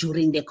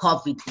during the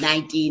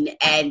COVID-19,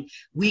 and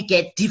we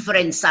get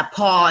different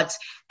support,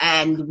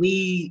 and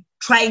we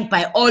trying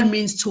by all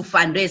means to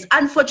fundraise.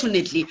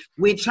 Unfortunately,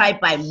 we try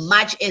by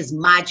much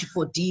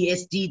for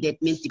DSD,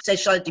 that means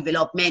sexual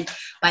development,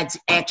 but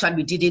actually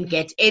we didn't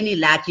get any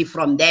lucky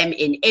from them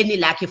and any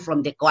lucky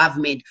from the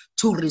government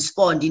to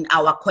respond in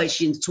our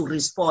questions, to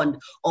respond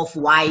of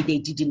why they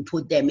didn't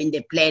put them in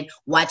the plan.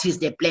 What is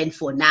the plan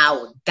for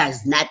now?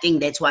 There's nothing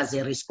that was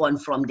a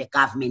response from the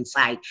government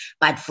side,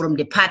 but from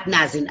the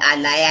partners in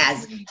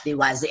alliance, there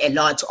was a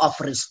lot of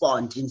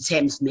response in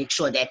terms to make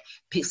sure that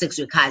sex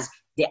workers,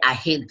 they are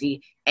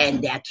healthy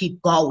and they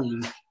keep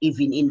going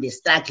even in the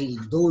struggle.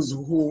 Those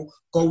who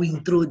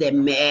going through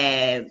them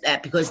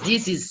because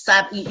this is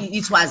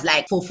it was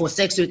like for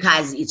sex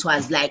workers, it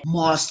was like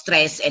more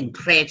stress and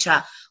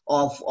pressure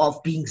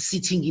of being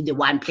sitting in the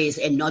one place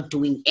and not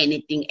doing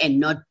anything and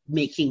not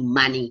making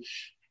money.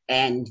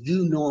 And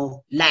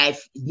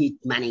life need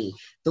money.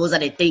 Those are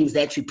the things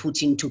that we're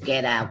putting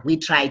together. We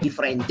try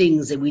different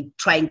things and we're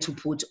trying to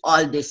put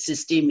all the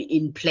system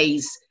in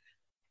place,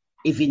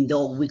 even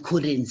though we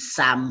couldn't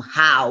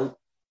somehow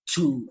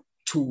to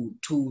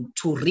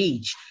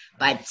reach.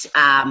 But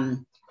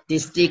the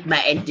stigma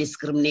and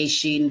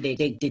discrimination,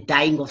 the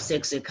dying of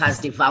sex workers,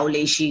 the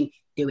violation,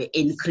 they were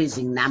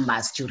increasing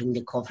numbers during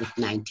the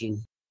COVID-19.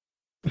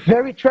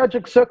 Very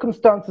tragic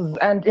circumstances,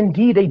 and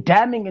indeed a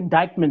damning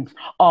indictment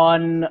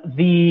on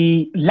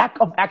the lack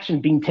of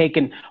action being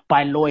taken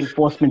by law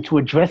enforcement to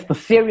address the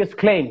serious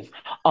claims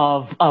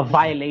of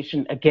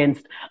violation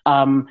against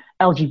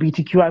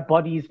LGBTQI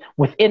bodies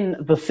within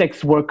the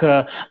sex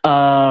worker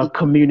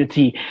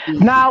community.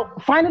 Now,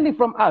 finally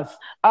from us,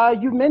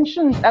 you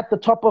mentioned at the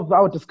top of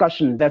our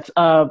discussion that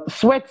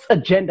SWET's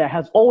agenda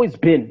has always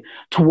been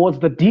towards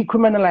the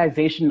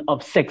decriminalization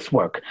of sex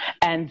work.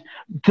 And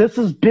this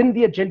has been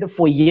the agenda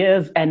for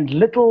years, and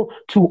little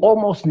to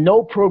almost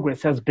no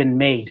progress has been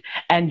made.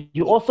 And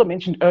you also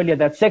mentioned earlier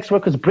that sex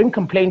workers bring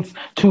complaints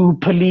to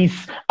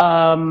policemen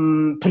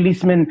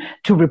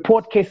to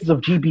report cases of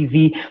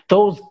GBV.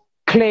 Those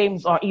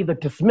claims are either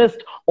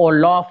dismissed or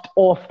laughed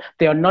off.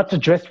 They are not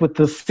addressed with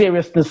the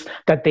seriousness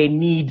that they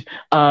need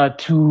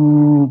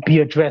to be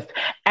addressed.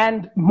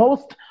 And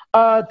most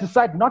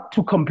decide not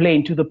to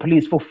complain to the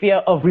police for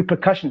fear of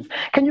repercussions.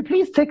 Can you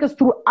please take us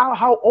through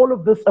how all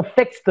of this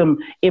affects them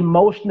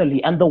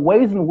emotionally and the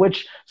ways in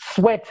which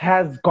SWET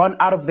has gone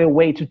out of their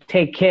way to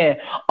take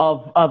care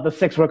of the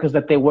sex workers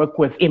that they work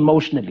with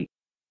emotionally?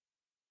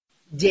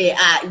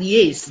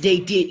 Yes,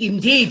 they did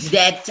indeed.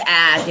 That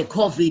the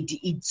COVID,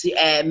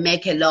 it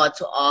make a lot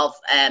of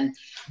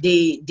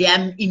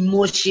their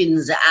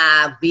emotions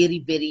are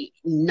very, very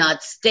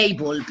not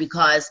stable,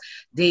 because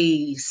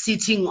they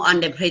sitting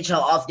on the pressure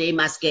of they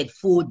must get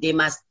food, there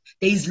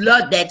is a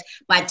lot that,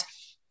 but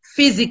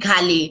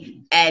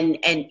physically and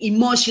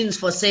emotions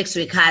for sex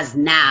workers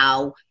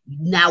now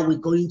we're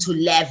going to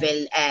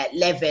level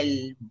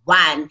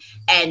 1,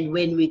 and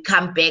when we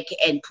come back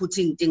and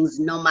putting things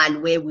normal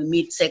where we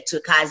meet sex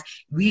workers,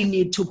 we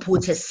need to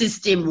put a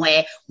system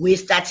where we're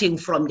starting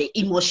from the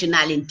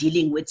emotional and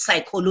dealing with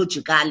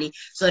psychologically,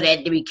 so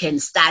that we can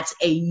start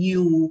a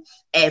new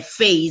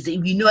phase.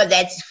 We know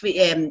that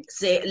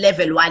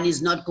level 1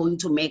 is not going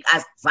to make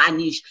us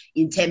vanish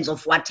in terms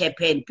of what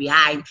happened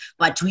behind,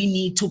 but we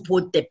need to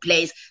put the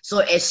place. So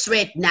as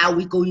SWET now,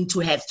 we're going to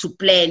have to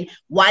plan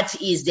what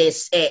is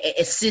this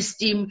a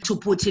system to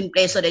put in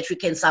place so that we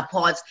can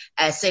support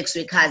sex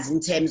workers in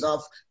terms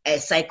of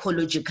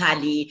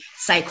psychologically,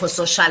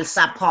 psychosocial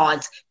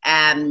support,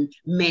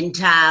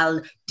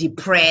 mental,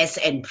 depress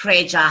and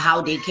pressure,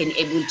 how they can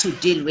able to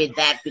deal with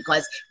that,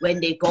 because when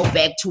they go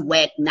back to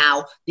work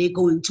now, they're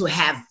going to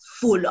have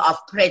full of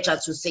pressure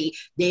to say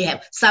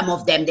some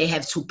of them they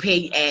have to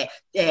pay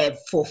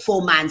for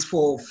 4 months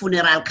for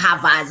funeral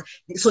covers.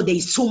 So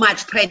there's too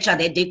much pressure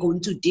that they're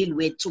going to deal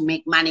with to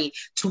make money,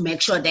 to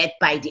make sure that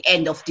by the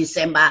end of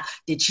December,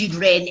 the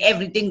children,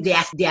 everything, they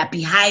are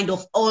behind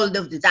of all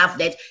of the stuff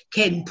that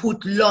can and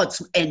put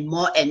lots and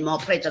more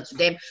pressure to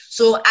them.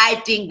 So I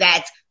think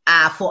that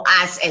for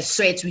us as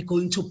SWET, we're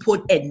going to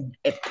put a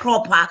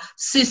proper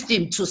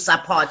system to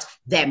support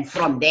them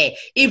from there.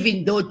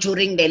 Even though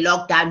during the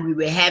lockdown, we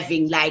were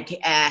having like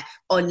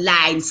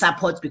online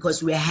support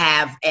because we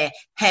have a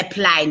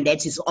helpline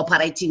that is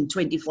operating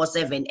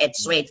 24/7 at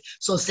SWET.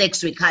 So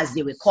sex workers,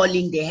 they were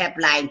calling the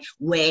helpline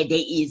where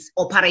there is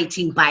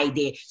operating by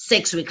the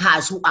sex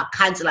workers who are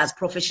counselors,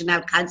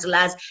 professional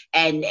counselors,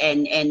 and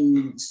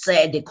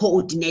the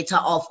coordinator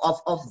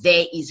of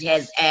there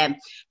has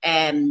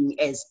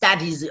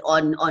studies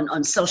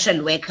on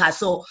social workers.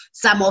 So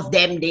some of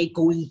them, they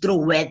going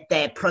through with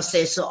the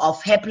process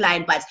of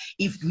helpline, but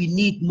if we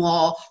need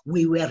more,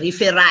 we will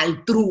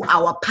referral through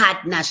our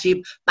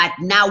partnership. But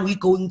now we're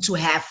going to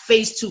have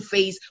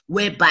face-to-face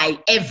whereby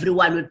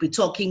everyone will be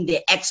talking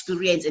the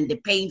experience and the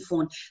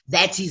painful.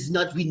 That is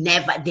not,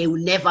 they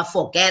will never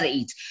forget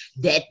it.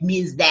 That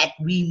means that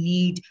we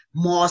need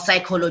more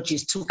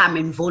psychologists to come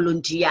and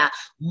volunteer,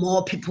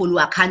 more people who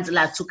are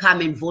counselors to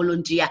come and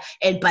volunteer,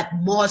 but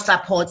more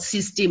support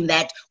system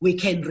that we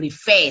can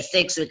refer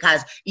sex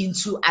workers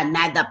into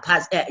another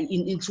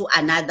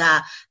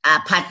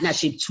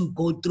partnership to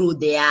go through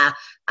their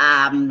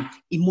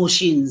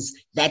emotions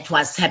that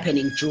was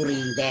happening during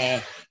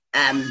the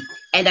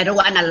and I don't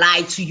want to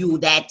lie to you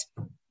that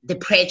the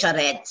pressure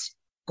that's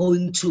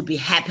going to be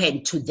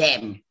happen to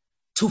them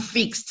to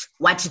fix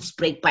what is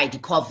break by the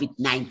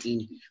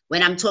COVID-19.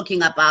 When I'm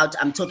talking about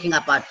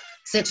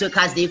sex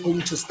workers, they're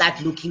going to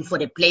start looking for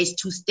the place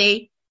to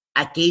stay.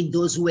 Again,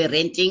 those who were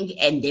renting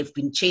and they've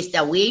been chased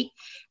away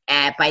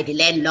by the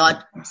landlord.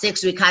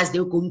 Sex workers,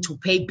 they're going to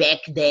pay back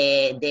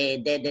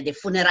the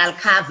funeral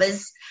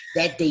covers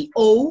that they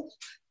owe.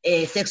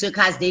 Sex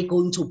workers, they're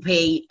going to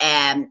pay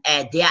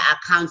their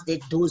accounts,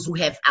 those who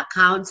have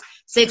accounts.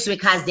 Sex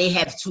workers, they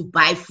have to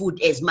buy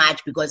food as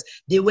much because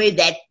the way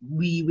that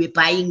we were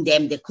buying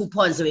them, the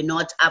coupons were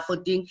not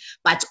affording,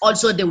 but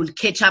also they will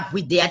catch up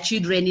with their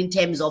children in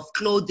terms of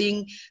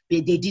clothing. They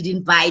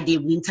didn't buy the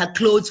winter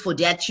clothes for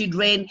their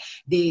children.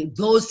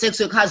 Those sex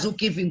workers who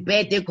give in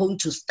bed, they're going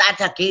to start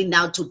again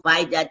now to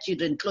buy their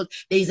children clothes.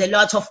 There is a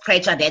lot of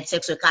pressure that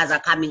sex workers are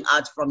coming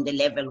out from the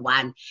level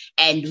 1,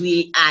 and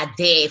we are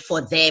there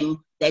for them,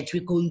 that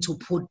we're going to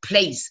put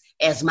place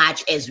as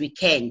much as we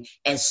can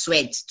as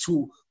SWET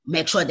to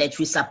make sure that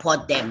we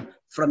support them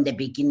from the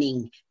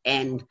beginning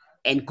and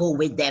go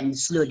with them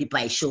slowly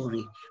by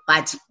surely.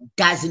 But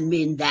doesn't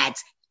mean that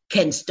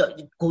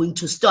going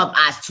to stop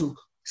us to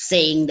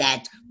saying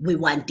that we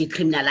want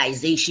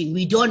decriminalization.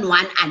 We don't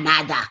want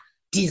another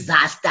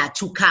disaster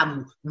to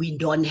come. We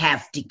don't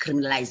have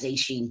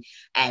decriminalization.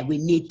 We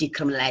need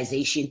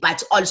decriminalization,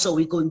 but also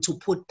we're going to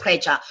put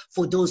pressure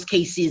for those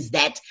cases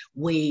that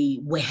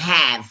we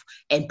have,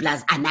 and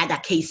plus another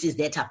cases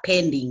that are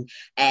pending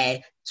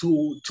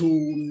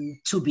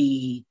to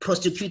be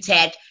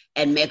prosecuted,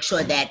 and make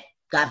sure that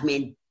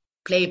government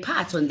play a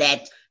part on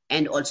that,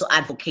 and also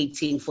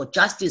advocating for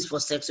justice for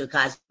sex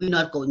workers. We're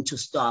not going to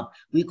stop.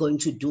 We're going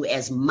to do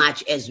as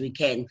much as we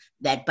can,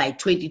 that by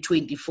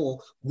 2024,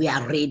 we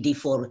are ready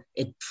for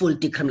a full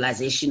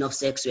decriminalization of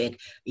sex work.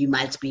 You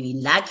might be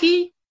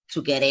lucky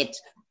to get it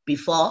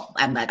before,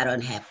 but I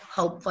don't have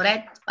hope for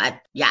it.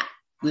 But yeah,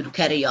 we'll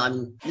carry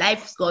on.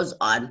 Life goes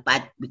on,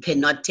 but we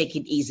cannot take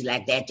it easy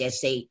like that. Just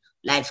say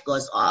life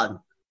goes on.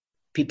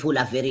 People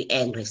are very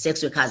angry.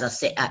 Sex workers are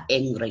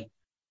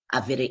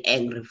very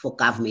angry for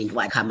government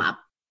what come up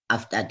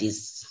after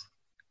this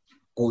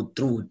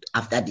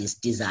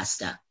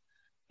disaster.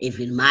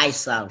 Even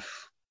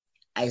myself,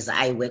 as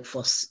I work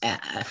for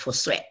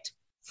SWET,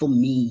 for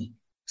me,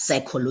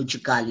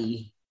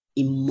 psychologically,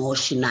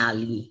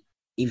 emotionally,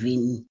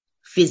 even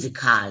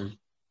physical,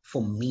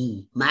 for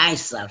me,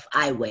 myself,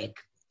 I work,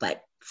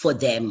 but for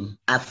them,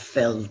 I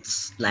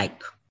felt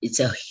like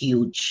it's a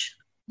huge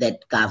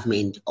that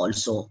government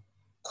also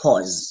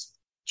caused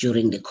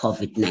during the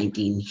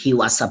COVID-19. He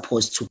was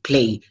supposed to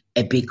play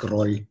a big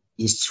role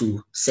is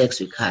to sex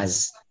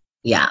workers.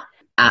 Yeah,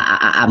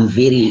 I'm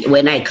very,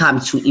 when I come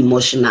to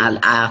emotional,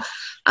 I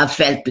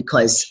felt,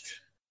 because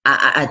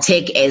I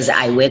take as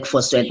I work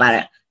for SWET,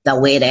 but the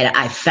way that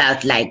I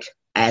felt like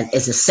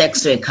as a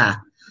sex worker,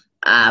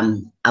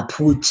 I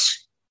put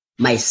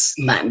my icons,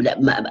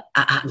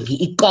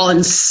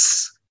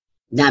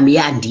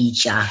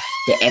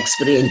 the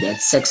experience that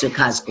sex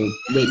workers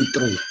went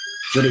through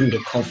during the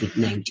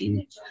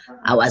COVID-19.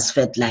 I was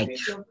felt like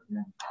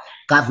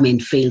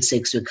government failed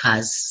sex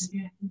workers,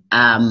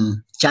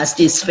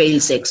 justice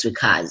failed sex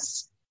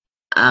workers.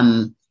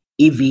 I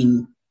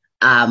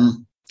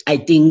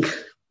think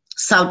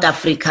South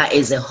Africa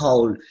as a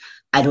whole,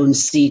 I don't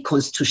see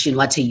constitution,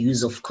 what a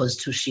use of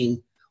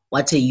constitution,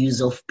 what a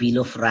use of Bill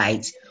of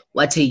Rights,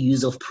 what a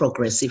use of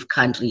progressive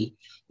country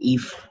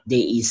if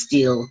there is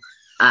still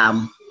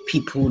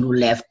people who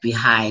left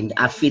behind.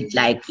 I feel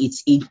like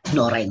it's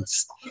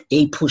ignorance.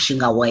 They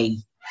pushing away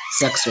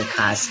sex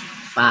workers.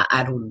 But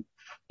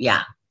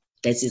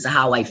this is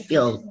how I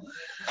feel.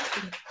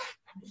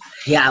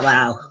 Yeah, but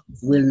I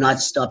will not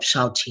stop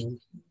shouting.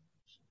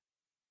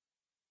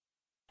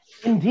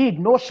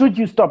 Indeed, nor should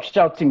you stop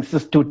shouting,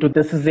 Sis Dudu.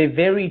 This is a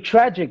very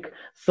tragic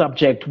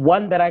subject,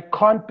 one that I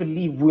can't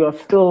believe we are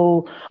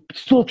still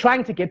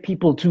trying to get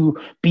people to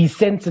be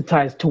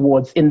sensitized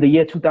towards in the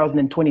year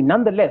 2020.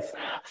 Nonetheless,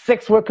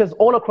 sex workers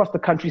all across the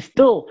country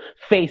still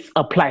face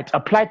a plight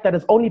that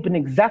has only been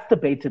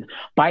exacerbated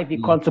by the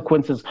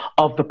consequences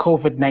of the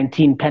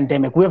COVID-19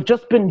 pandemic. We have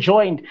just been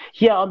joined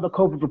here on the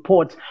COVID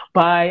Report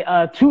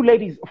by two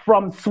ladies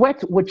from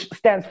SWET, which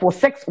stands for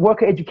Sex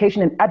Worker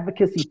Education and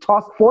Advocacy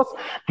Task Force,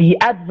 the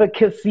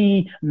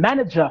Advocacy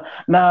Manager,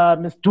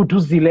 Ms. Dudu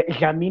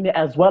Dlamini,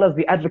 as well as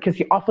the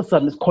Advocacy Officer,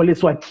 Ms.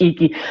 Kholiswa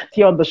Tyiki,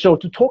 here on the show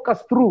to talk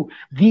us through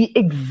the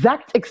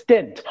exact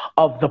extent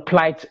of the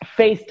plight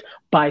faced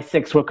by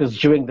sex workers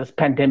during this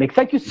pandemic.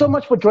 Thank you so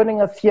much for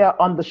joining us here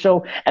on the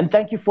show, and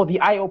thank you for the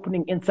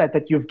eye-opening insight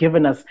that you've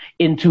given us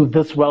into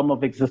this realm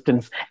of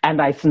existence.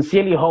 And I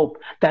sincerely hope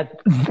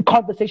that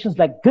conversations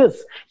like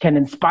this can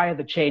inspire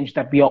the change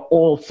that we are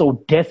all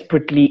so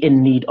desperately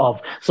in need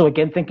of. So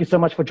again, thank you so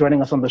much for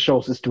joining us on the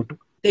show, Sis Dudu.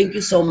 Thank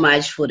you so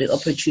much for the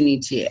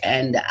opportunity,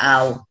 and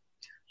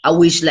I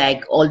wish,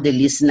 like all the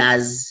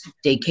listeners,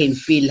 they can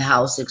feel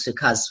how sex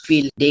workers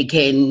feel. They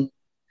can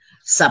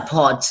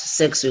support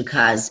sex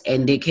workers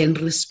and they can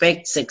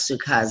respect sex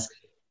workers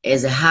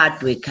as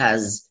hard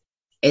workers,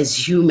 as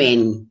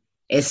human,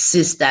 as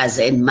sisters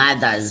and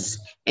mothers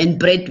and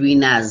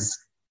breadwinners.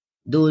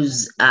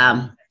 Those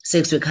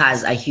sex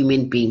workers are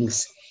human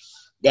beings.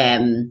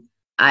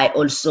 I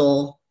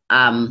also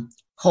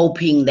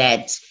hoping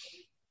that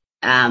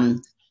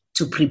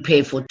to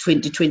prepare for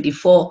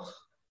 2024,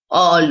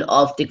 all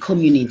of the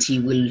community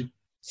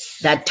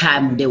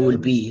they will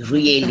be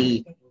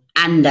really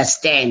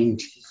understand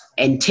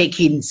and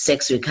taking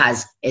sex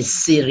workers as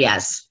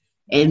serious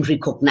and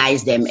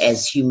recognize them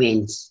as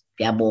humans.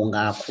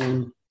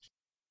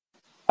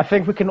 I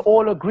think we can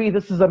all agree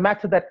this is a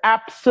matter that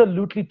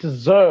absolutely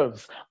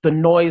deserves the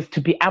noise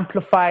to be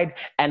amplified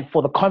and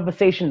for the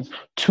conversations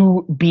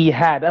to be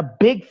had. A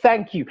big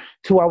thank you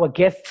to our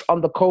guests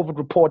on the COVID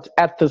Report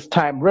at this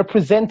time,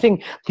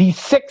 representing the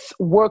Sex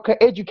Worker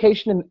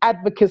Education and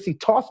Advocacy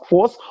Task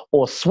Force,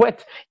 or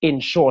SWET in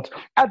short,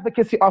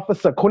 Advocacy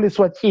Officer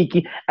Kholiswa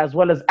Tyiki, as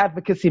well as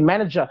Advocacy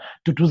Manager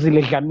Dudu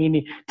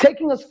Dlamini,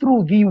 taking us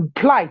through the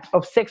plight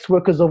of sex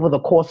workers over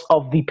the course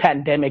of the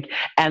pandemic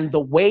and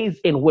the ways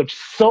in which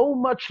so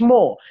much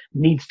more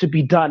needs to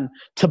be done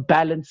to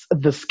balance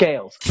the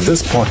scales.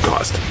 This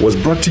podcast was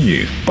brought to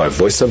you by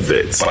Voice of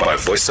Wits.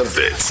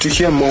 To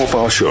hear more of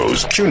our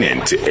shows, tune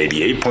in to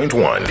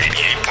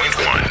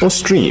 88.1 or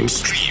stream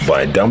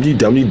via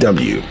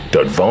www.vfm.co.za.